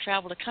we'll just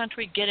travel the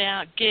country, get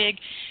out, gig,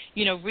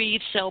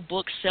 read, sell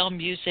books, sell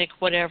music,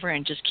 whatever,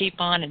 and just keep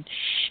on. And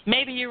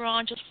maybe you're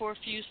on just for a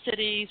few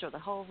cities or the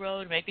whole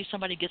road. Maybe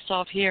somebody gets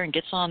off here and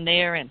gets on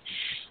there, and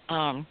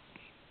I'm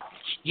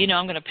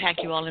going to pack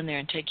you all in there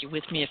and take you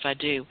with me if I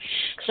do.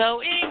 So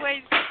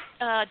anyway,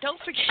 don't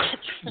forget,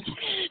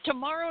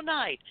 tomorrow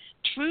night,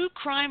 true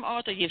crime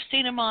author. You've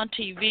seen him on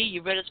TV.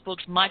 You read his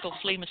books. Michael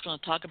Fleeman's going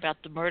to talk about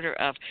the murder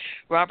of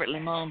Robert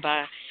Limon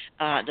by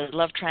the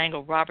love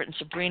triangle. Robert and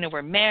Sabrina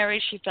were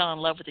married. She fell in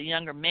love with a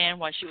younger man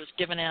while she was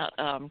giving out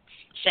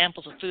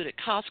samples of food at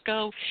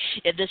Costco.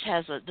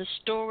 This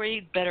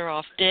story, Better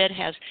Off Dead,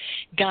 has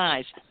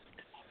guys.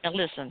 Now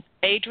listen,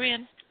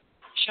 Adrian,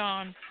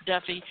 Sean,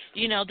 Duffy,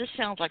 this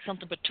sounds like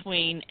something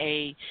between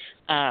a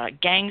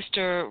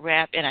gangster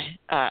rap and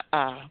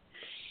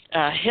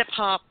a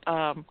hip-hop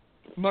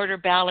murder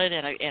ballad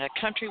and a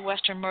country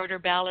western murder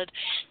ballad.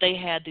 They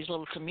had these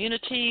little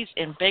communities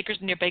in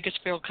near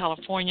Bakersfield,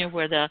 California,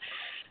 where the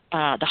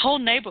whole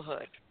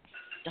neighborhood,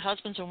 the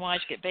husbands and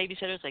wives get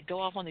babysitters. They go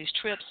off on these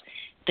trips.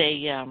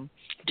 They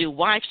do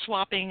wife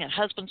swapping and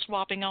husband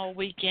swapping all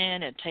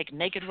weekend and take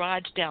naked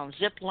rides down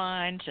zip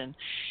lines.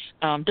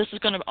 And this is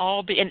going to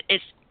all be, and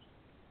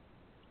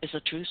it's a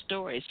true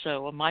story.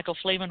 So Michael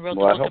Fleeman wrote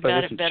the book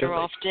about it, Better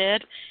Off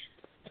Dead.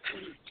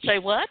 Say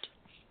what?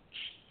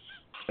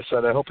 I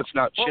said, I hope it's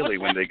not chilly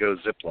when they go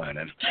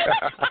ziplining.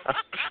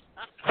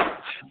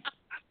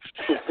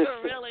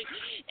 Really?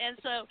 And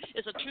so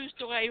it's a true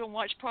story. I even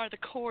watched part of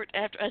the court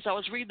as I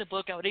was reading the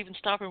book. I would even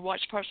stop and watch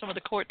some of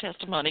the court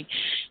testimony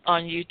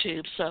on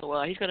YouTube.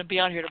 So he's going to be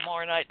on here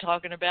tomorrow night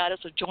talking about it.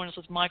 So join us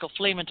with Michael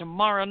Fleeman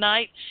tomorrow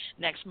night.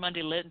 Next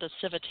Monday, Linda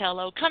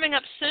Civitello. Coming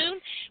up soon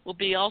will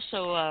be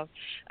also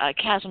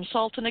Chasm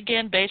Sultan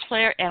again, bass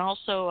player, and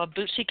also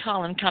Bootsy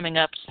Collin coming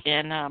up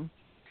in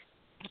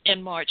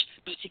March.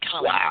 Bootsy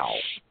Collin. Wow.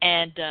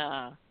 And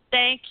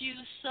thank you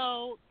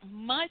so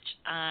much.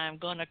 I'm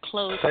going to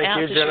close out.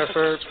 Thank you,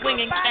 Jennifer.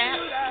 Swinging Cat.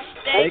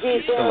 Thank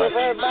you so much.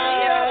 Come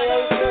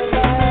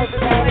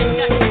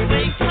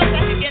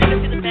back again and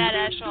look at the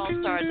Badass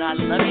AllStars. I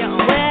love you all.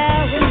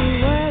 Well, when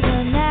you were the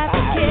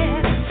nappy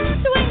kid,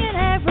 swinging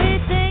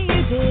everything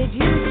you did,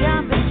 you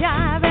jump and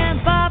jive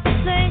and bop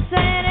and sing,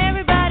 saying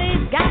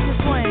everybody's got to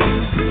swing.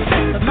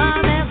 But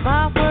Mom and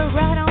Pop were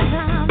right on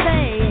time.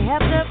 They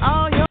helped up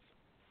all your...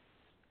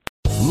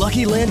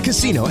 Lucky Land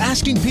Casino,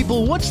 asking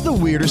people, what's the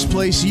weirdest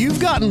place you've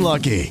gotten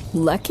lucky?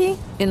 Lucky?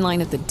 In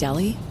line at the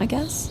deli, I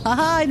guess?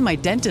 Aha, in my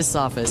dentist's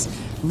office.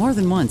 More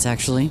than once,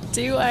 actually.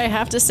 Do I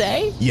have to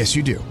say? Yes,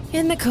 you do.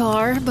 In the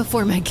car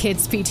before my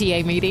kids'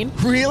 PTA meeting.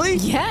 Really?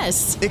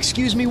 Yes.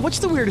 Excuse me, what's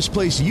the weirdest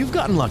place you've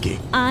gotten lucky?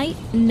 I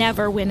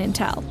never win and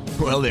tell.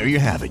 Well, there you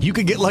have it. You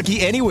can get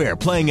lucky anywhere,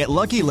 playing at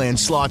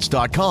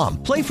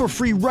LuckyLandSlots.com. Play for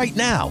free right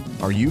now.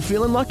 Are you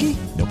feeling lucky?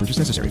 No purchase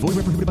necessary. Void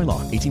where prohibited by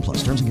law. 18+.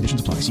 Terms and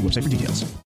conditions apply. See website for details.